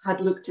had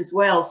looked as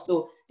well.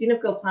 So Dean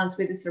of Guild plans,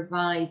 where they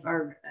survive,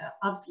 are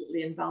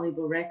absolutely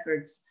invaluable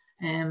records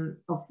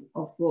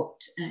of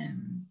what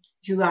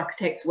who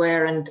architects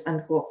were and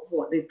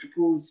what they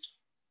proposed.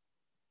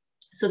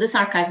 So this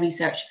archive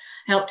research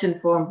helped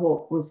inform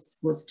what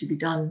was to be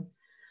done.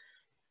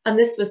 And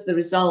this was the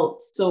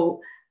result. So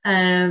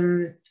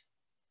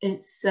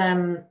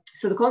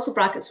so the console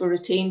brackets were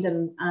retained,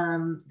 and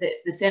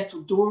the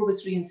central door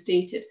was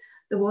reinstated.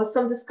 There was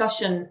some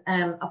discussion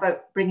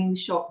about bringing the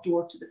shop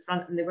door to the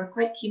front, and they were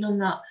quite keen on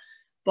that.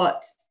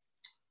 But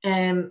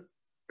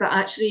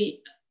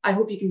actually, I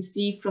hope you can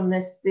see from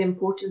this the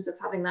importance of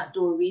having that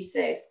door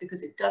recessed,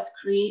 because it does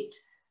create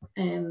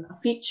a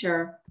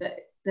feature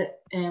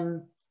that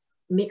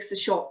makes the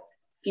shop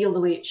feel the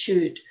way it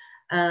should,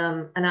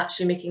 and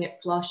actually making it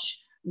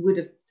flush would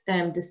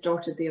have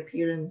distorted the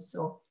appearance.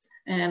 So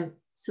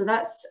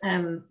that's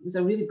was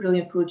a really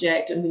brilliant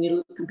project, and when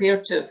you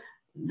compare to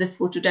this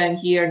photo down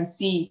here and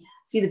see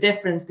the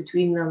difference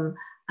between them,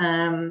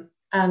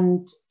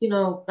 and you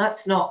know,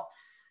 that's not.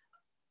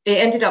 It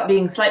ended up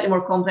being slightly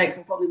more complex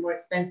and probably more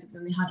expensive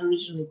than they had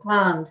originally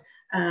planned,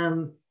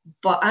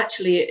 but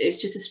actually it's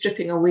just a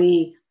stripping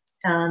away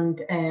and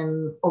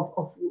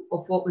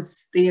of what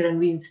was there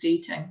and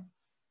reinstating.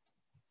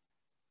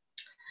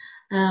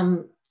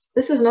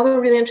 This was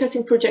another really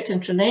interesting project in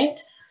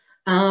Trinette,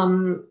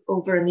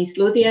 over in East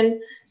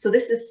Lothian. So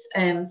this is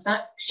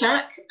Snack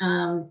Shack.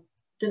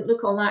 Didn't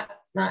look all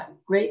that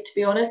great, to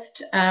be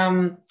honest.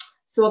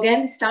 So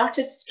again, we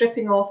started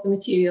stripping off the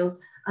materials,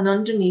 and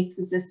underneath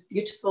was this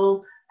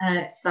beautiful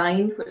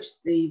sign, which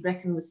they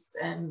reckon was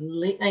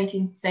late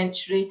 19th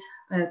century,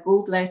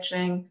 gold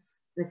lettering.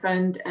 They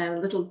found a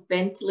little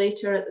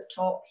ventilator at the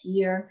top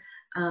here,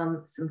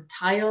 some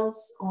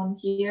tiles on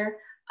here,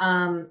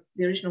 the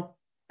original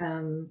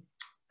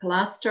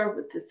pilaster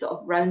with the sort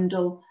of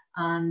roundel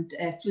and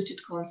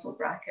fluted console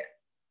bracket.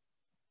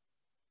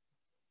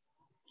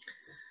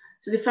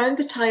 So they found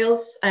the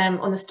tiles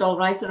on the stall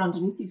riser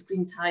underneath these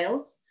green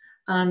tiles,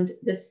 and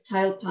this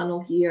tile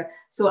panel here.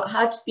 So it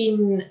had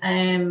been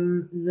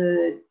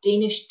the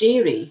Danish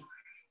dairy.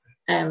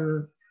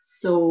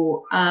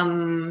 So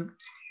I'm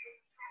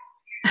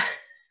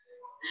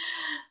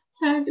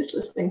just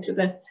listening to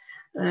the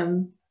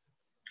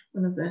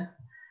one of the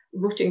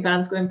voting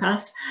vans going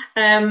past.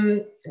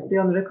 It'll be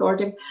on the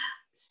recording.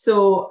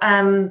 So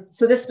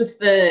so this was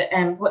the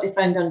what they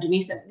found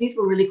underneath it. These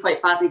were really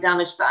quite badly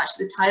damaged, but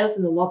actually the tiles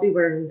in the lobby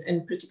were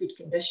in pretty good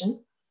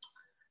condition.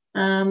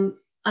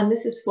 And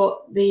this is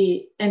what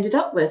they ended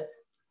up with.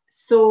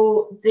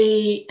 So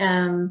they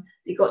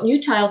got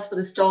new tiles for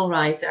the stall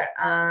riser,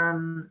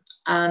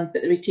 but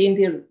they retained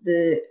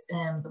the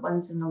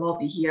ones in the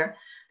lobby here.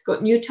 They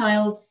got new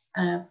tiles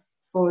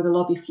for the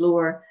lobby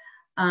floor,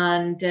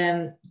 and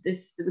there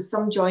was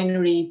some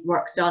joinery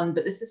work done,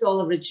 but this is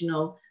all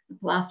original. The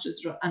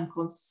pilasters and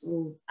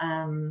console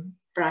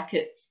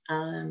brackets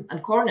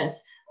and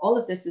cornice, all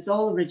of this is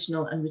all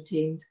original and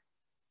retained.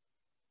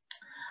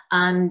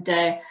 And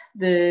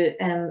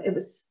it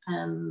was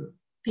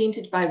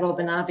painted by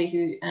Robin Abbey,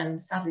 who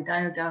sadly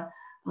died a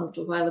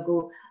little while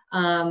ago,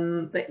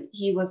 but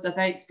he was a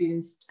very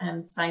experienced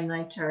sign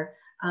writer,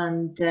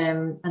 and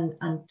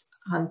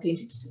hand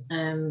painted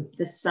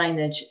this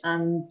signage.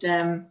 And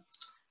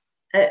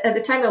at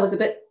the time I was a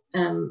bit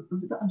I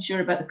was a bit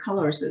unsure about the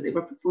colours that they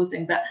were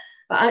proposing, but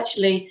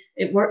actually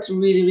it works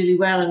really, really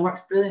well and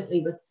works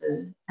brilliantly with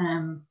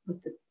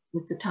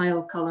the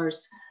tile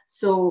colours.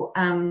 So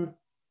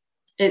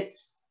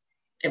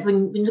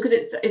when you look at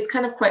it, it's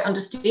kind of quite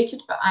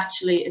understated, but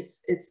actually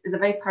it's a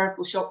very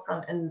powerful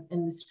shopfront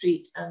in the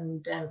street,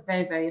 and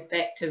very, very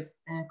effective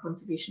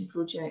conservation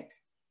project.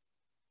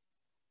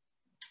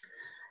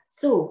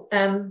 So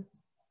my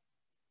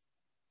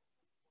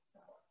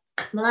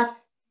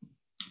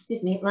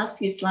last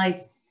few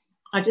slides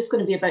are just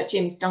going to be about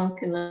James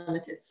Duncan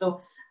Limited.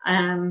 So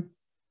as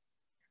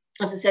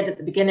I said at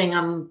the beginning,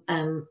 I've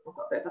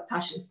got a bit of a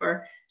passion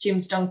for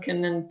James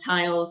Duncan and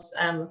tiles.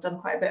 I've done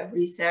quite a bit of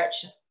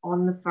research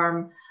on the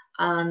firm,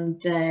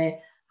 and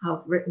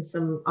have written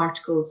some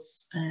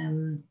articles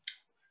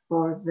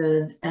for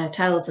the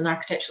Tiles and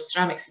Architectural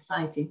Ceramics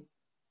Society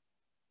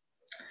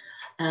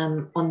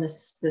on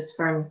this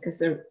firm, because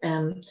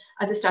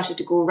as I started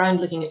to go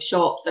around looking at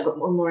shops, I got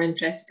more and more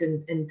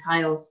interested in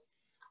tiles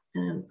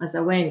as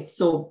I went.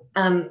 So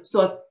I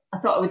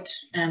thought I would,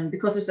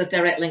 because there's a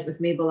direct link with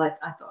Maybole,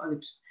 I thought I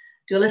would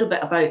do a little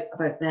bit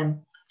about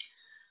them.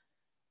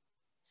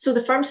 So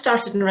the firm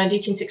started in around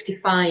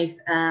 1865,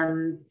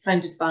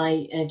 founded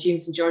by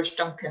James and George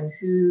Duncan,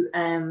 who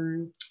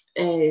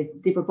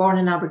they were born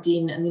in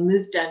Aberdeen and they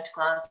moved down to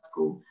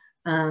Glasgow.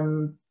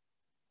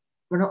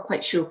 We're not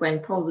quite sure when,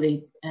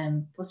 probably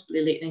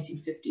possibly late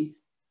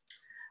 1950s.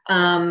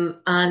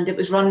 And it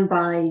was run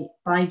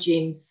by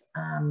James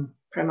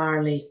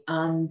primarily,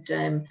 and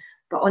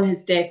but on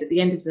his death at the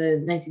end of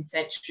the 19th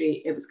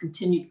century, it was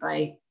continued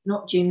by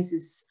not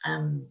James's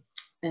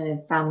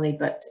family,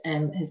 but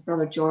his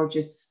brother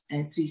George's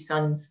 3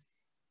 sons.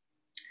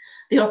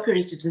 They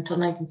operated until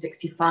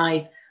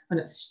 1965, when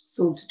it was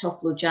sold to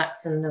Toffolo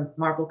Jackson, the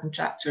marble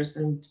contractors,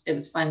 and it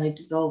was finally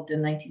dissolved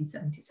in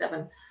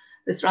 1977.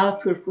 This rather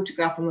poor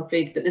photograph, I'm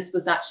afraid, but this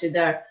was actually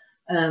their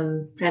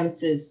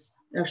premises,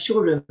 their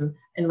showroom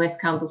in West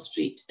Campbell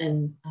Street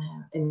in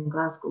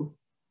Glasgow.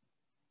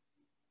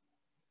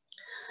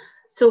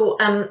 So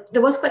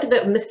there was quite a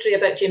bit of mystery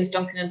about James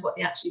Duncan and what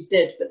they actually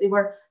did, but they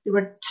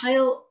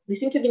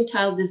seem to have been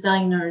tile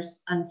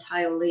designers and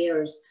tile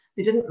layers.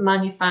 They didn't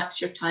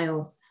manufacture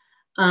tiles,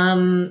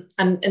 and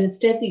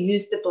instead they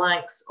used the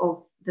blanks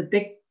of the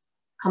big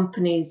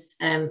companies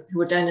who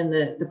were down in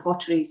the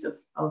potteries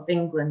of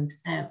England,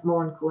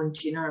 Moore & Co and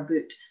Tunar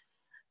Boot.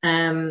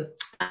 And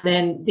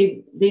then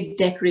they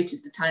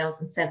decorated the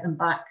tiles and sent them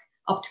back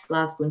up to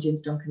Glasgow, and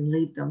James Duncan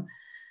laid them.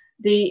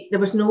 There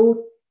was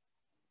no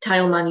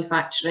tile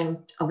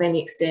manufacturing of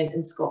any extent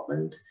in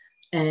Scotland.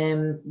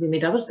 They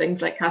made other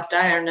things like cast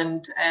iron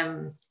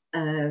and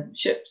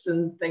ships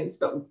and things,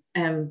 but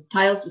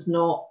tiles was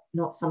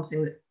not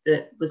something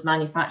that was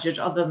manufactured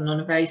other than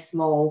on a very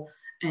small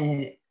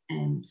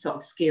sort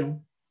of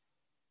scale.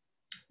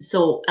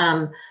 So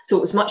it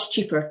was much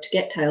cheaper to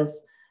get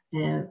tiles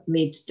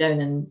made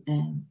down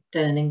in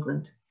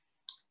England,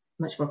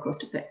 much more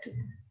cost effective.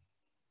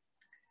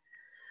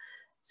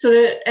 So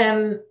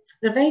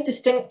they're very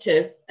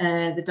distinctive,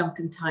 the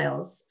Duncan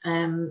tiles.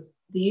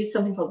 They use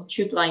something called the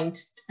tube-lined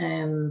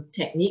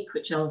technique,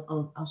 which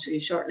I'll show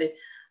you shortly.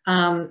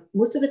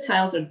 Most of the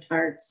tiles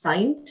are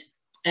signed.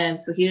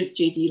 So here it's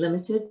JD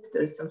Limited.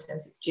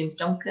 Sometimes it's James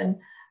Duncan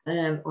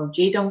or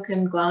J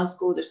Duncan,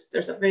 Glasgow.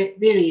 There's a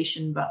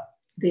variation, but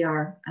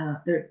they're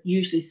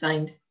usually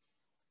signed.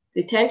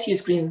 They tend to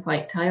use green and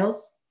white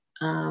tiles,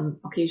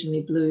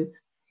 occasionally blue.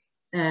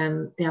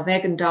 They have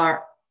egg and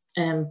dart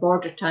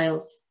border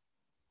tiles,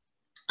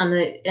 and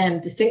they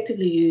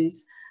distinctively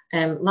use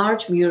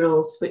large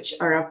murals which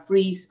are a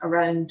frieze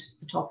around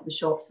the top of the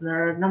shops, and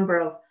there are a number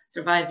of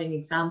surviving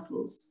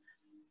examples.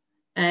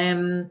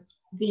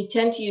 They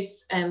tend to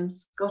use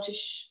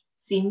Scottish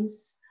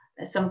scenes,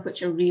 some of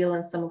which are real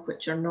and some of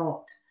which are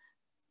not.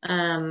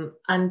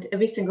 And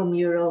every single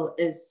mural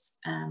is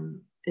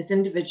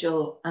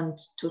individual and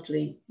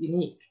totally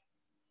unique.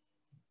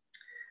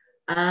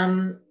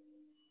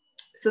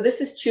 So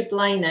this is tube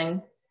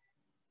lining.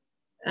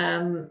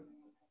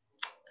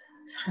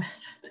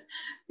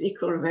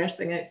 Equal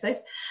reversing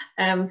outside.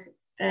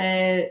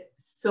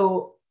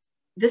 So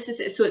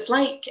it's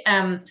like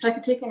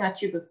taking a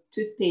tube of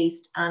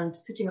toothpaste and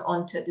putting it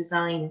onto a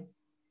design.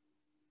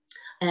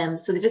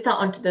 So they did that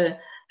onto the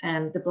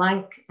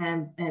blank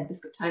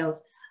biscuit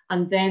tiles,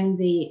 and then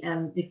they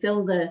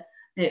fill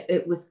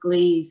it with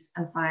glaze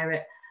and fire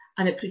it,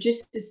 and it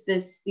produces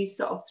these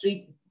sort of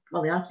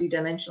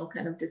three-dimensional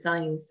kind of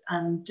designs,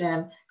 and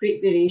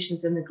great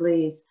variations in the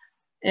glaze.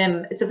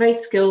 It's a very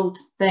skilled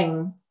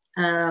thing,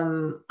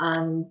 and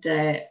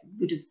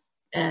would have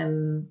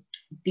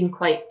been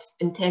quite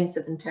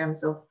intensive in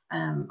terms of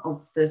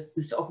the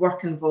sort of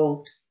work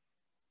involved.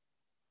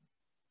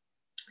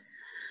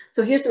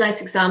 So here's a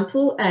nice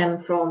example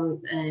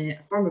from a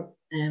former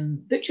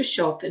butcher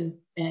shop in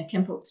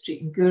Kimport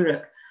Street in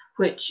Gourock,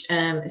 which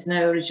is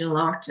now Original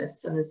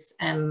Artists, and is,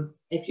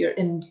 if you're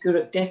in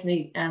Gourock,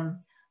 definitely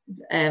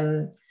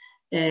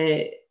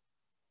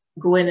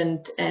go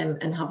in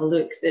and have a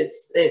look.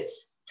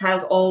 It's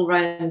tiles all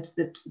around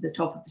the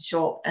top of the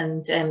shop,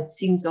 and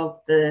scenes of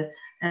the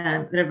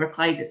River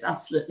Clyde. It's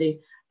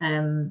absolutely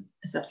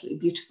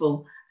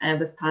beautiful,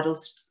 with paddle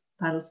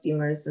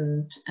steamers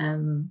and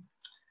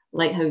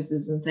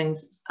lighthouses and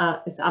things.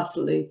 It's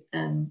absolutely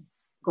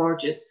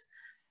gorgeous.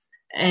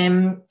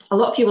 A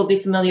lot of you will be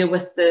familiar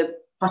with the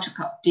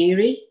Buttercup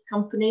Dairy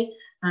Company,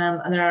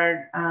 and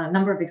there are a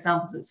number of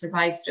examples that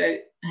survive throughout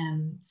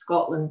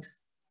Scotland.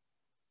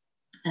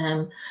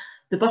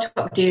 The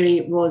Buttercup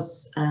Dairy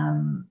was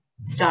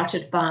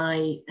started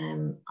by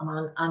a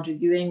man, Andrew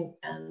Ewing,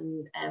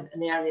 in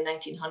the early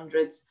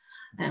 1900s.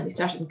 He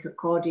started in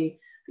Kirkcaldy.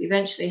 He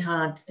eventually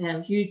had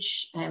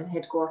huge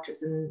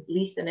headquarters in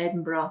Leith in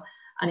Edinburgh,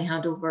 and he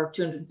had over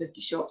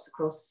 250 shops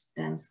across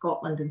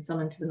Scotland and some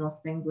into the north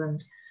of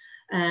England.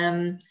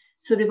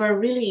 So they were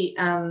really,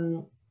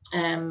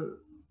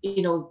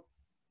 you know,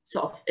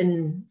 sort of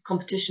in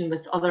competition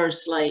with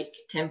others like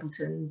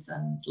Templeton's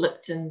and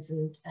Lipton's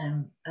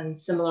and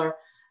similar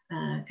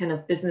kind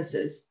of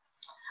businesses.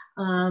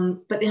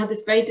 But they had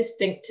this very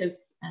distinctive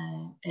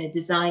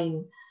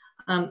design.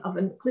 I've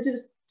included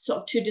sort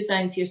of two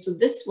designs here. So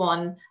this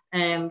one,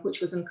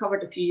 which was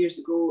uncovered a few years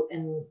ago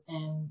in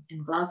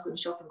Glasgow, in a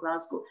shop in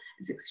Glasgow,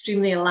 is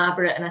extremely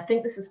elaborate, and I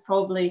think this is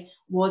probably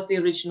was the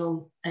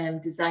original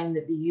design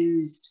that they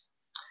used.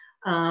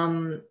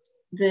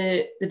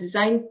 The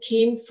design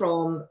came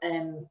from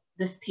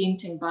this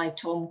painting by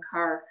Tom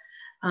Kerr,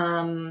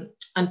 and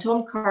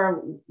Tom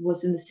Kerr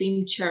was in the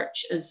same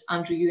church as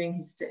Andrew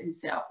Ewing, who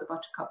set up the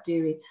Buttercup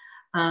Dairy.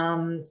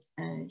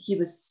 He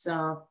was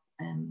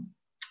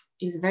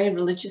a very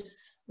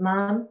religious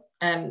man,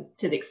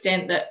 to the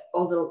extent that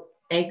all the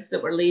eggs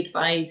that were laid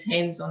by his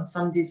hens on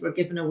Sundays were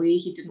given away.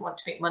 He didn't want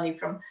to make money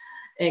from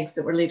eggs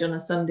that were laid on a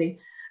Sunday.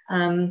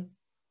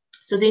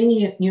 So they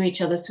knew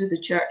each other through the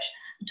church.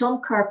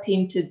 Tom Kerr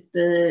painted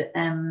the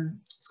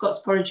Scots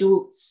Porridge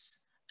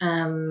Oats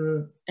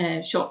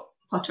shop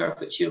putter,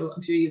 which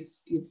I'm sure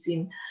you've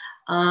seen.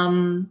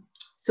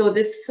 So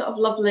this sort of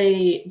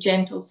lovely,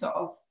 gentle sort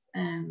of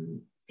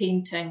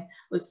painting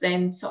was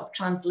then sort of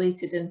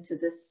translated into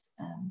this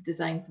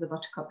design for the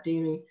Buttercup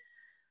Dairy.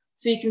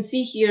 So you can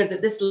see here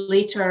that this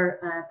later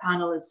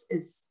panel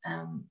is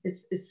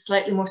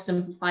slightly more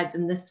simplified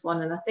than this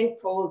one, and I think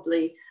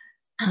probably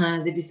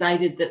they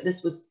decided that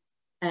this was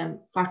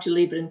far too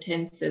labour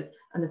intensive,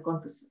 and they've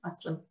gone for a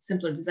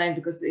simpler design,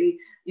 because they,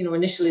 you know,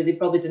 initially they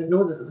probably didn't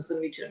know that there was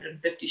going to be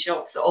 250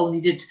 shops that all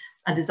needed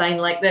a design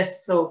like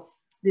this, so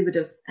they would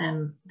have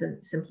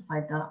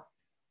simplified that.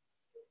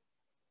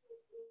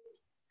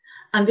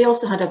 And they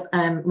also had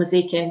a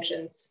mosaic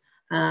entrance,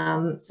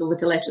 so with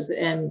the letters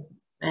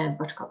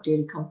Buttercup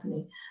Dairy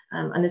Company,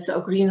 and the sort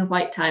of green and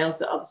white tiles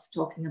that I was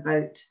talking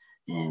about,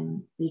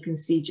 you can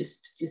see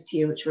just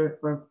here, which were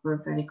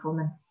very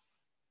common.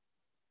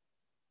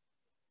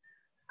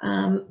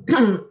 And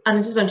I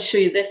just want to show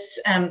you this.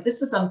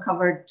 This was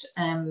uncovered,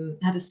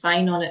 had a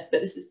sign on it,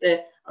 but this is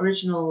the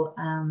original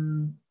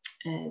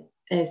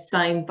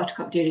sign,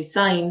 Buttercup Dairy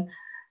sign.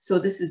 So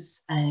this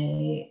is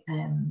a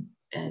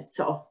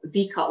sort of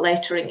V-cut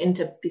lettering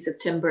into a piece of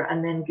timber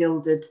and then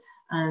gilded,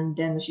 and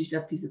then there's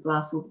usually a piece of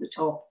glass over the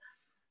top.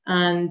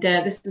 And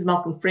this is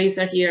Malcolm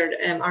Fraser here,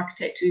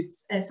 architect who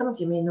some of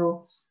you may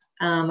know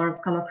or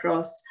have come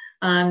across.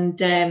 And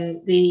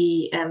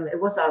it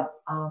was a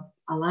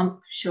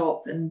lamp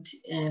shop and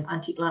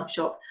antique lamp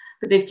shop,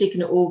 but they've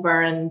taken it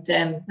over, and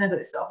now got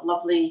this sort of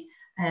lovely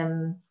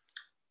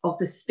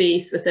office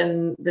space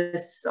within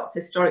this sort of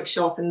historic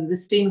shop, and the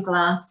stained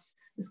glass,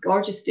 this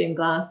gorgeous stained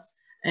glass,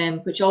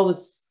 which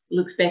always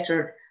looks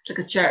better. It's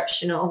like a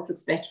church, you know, it always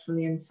looks better from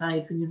the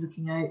inside when you're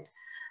looking out.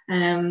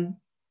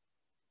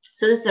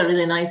 So this is a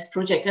really nice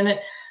project,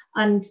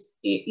 and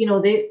you know,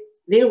 they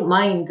don't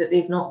mind that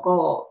they've not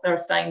got their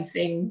sign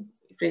saying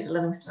Fraser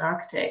Livingston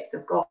Architects.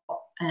 They've got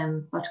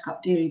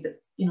Buttercup Dairy,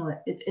 but you know,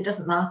 it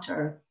doesn't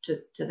matter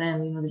to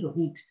them. You know, they don't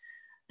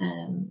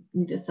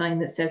need a sign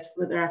that says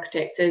where their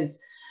architects is.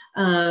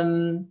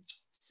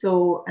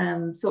 So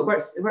it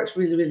works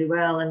really, really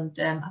well, and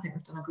I think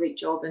they've done a great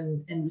job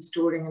in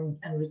restoring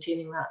and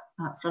retaining that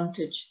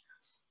frontage.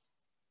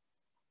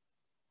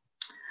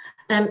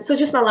 So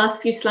just my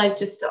last few slides,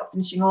 just sort of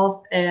finishing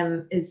off,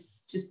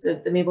 is just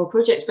the Maybole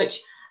project,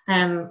 which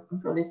I'm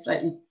probably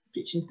slightly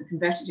preaching to the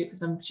converted here,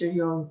 because I'm sure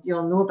you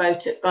all know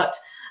about it, but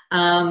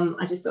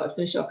I just thought I'd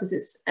finish off because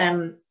it's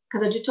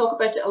because I do talk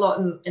about it a lot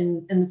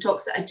in the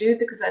talks that I do,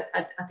 because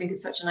I think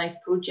it's such a nice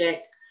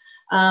project,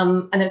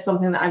 and it's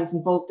something that I was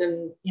involved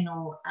in, you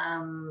know,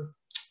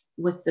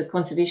 with the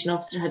conservation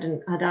officer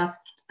had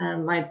asked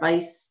my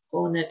advice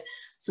on it.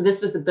 So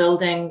this was a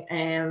building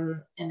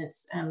in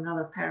its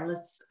rather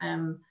perilous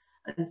and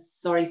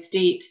sorry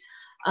state.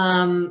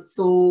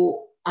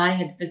 So I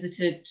had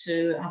visited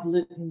to have a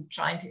look and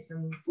try and take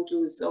some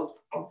photos of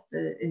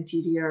the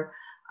interior.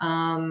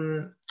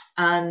 And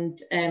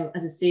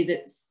as I say,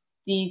 that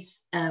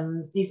these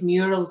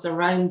murals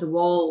around the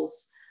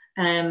walls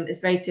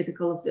is very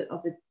typical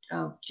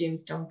of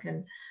James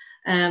Duncan.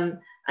 And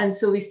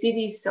so we see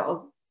these sort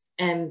of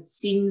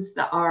scenes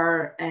that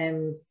are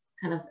kind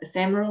kind of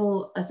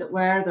ephemeral, as it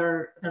were.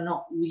 They're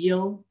not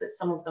real, but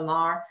some of them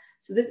are.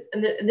 So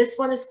this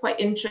one is quite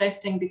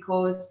interesting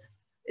because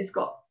it's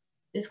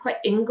quite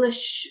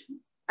English,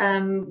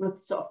 with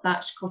sort of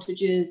thatched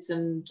cottages,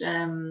 and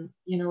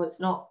you know,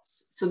 it's not.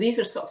 So these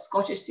are sort of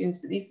Scottish scenes,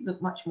 but these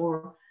look much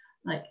more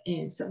like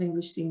sort of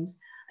English scenes.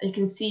 And you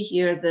can see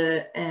here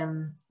the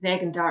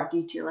egg and dark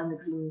detail and the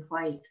green and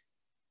white.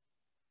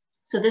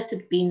 So this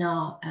had been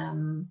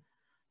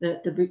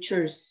the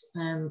butchers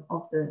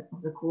of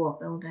the co-op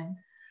building.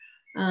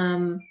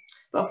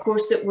 But of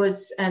course it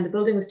was, and the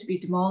building was to be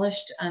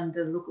demolished, and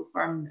the local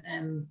firm,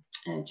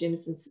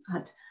 Jameson's,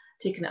 had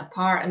taken it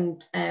apart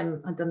and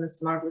had done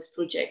this marvellous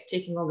project,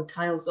 taking all the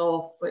tiles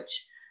off,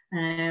 which,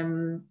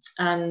 and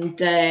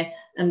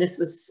this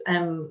was,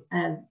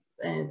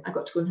 I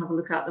got to go and have a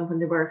look at them when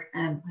they were,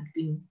 had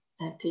been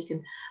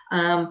taken.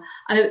 And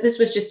this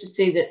was just to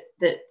say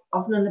that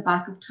often on the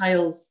back of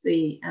tiles,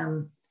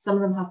 some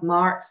of them have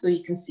marks, so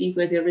you can see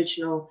where the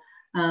original,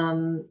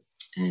 who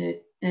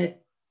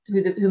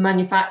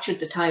manufactured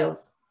the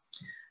tiles.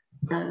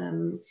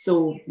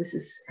 So this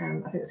is,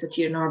 I think it's a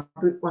Tiernar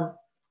boot one,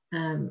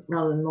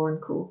 rather than Moore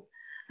 & Co.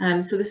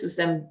 So this was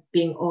them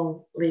being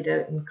all laid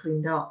out and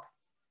cleaned up.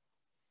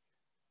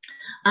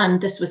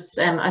 And this was,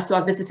 so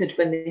I visited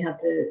when they had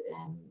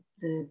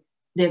the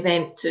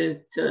event to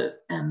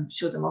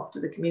show them off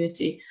to the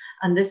community.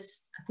 And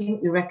this, I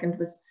think we reckoned,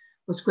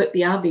 was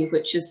Whitby Abbey,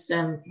 which is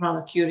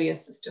rather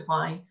curious as to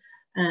why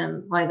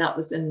that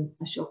was in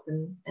a shop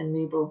in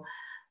Maybole.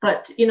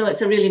 But, you know,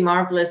 it's a really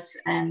marvellous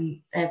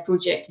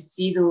project to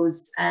see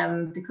those,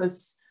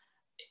 because,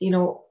 you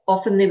know,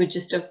 often they would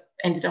just have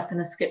ended up in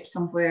a skip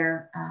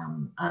somewhere.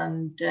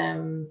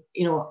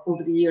 You know,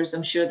 over the years,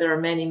 I'm sure there are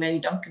many, many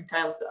Duncan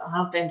tiles that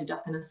have ended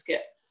up in a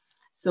skip.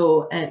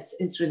 So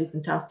it's really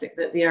fantastic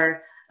that they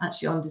are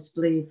actually on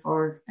display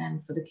for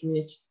the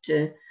community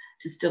to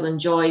still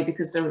enjoy,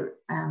 because they have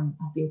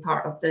been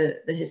part of the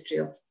history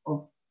of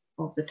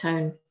the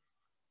town.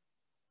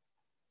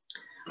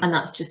 And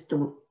that's just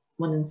the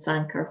one in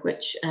Sanquhar,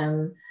 which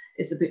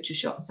is the butcher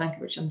shop in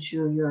Sanquhar, which I'm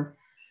sure you're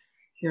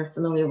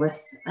familiar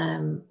with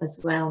as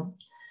well.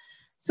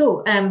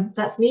 So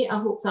that's me. I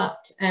hope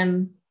that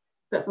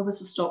bit of a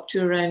whistle-stop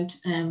tour around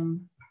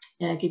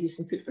gave you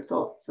some food for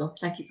thought. So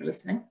thank you for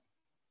listening.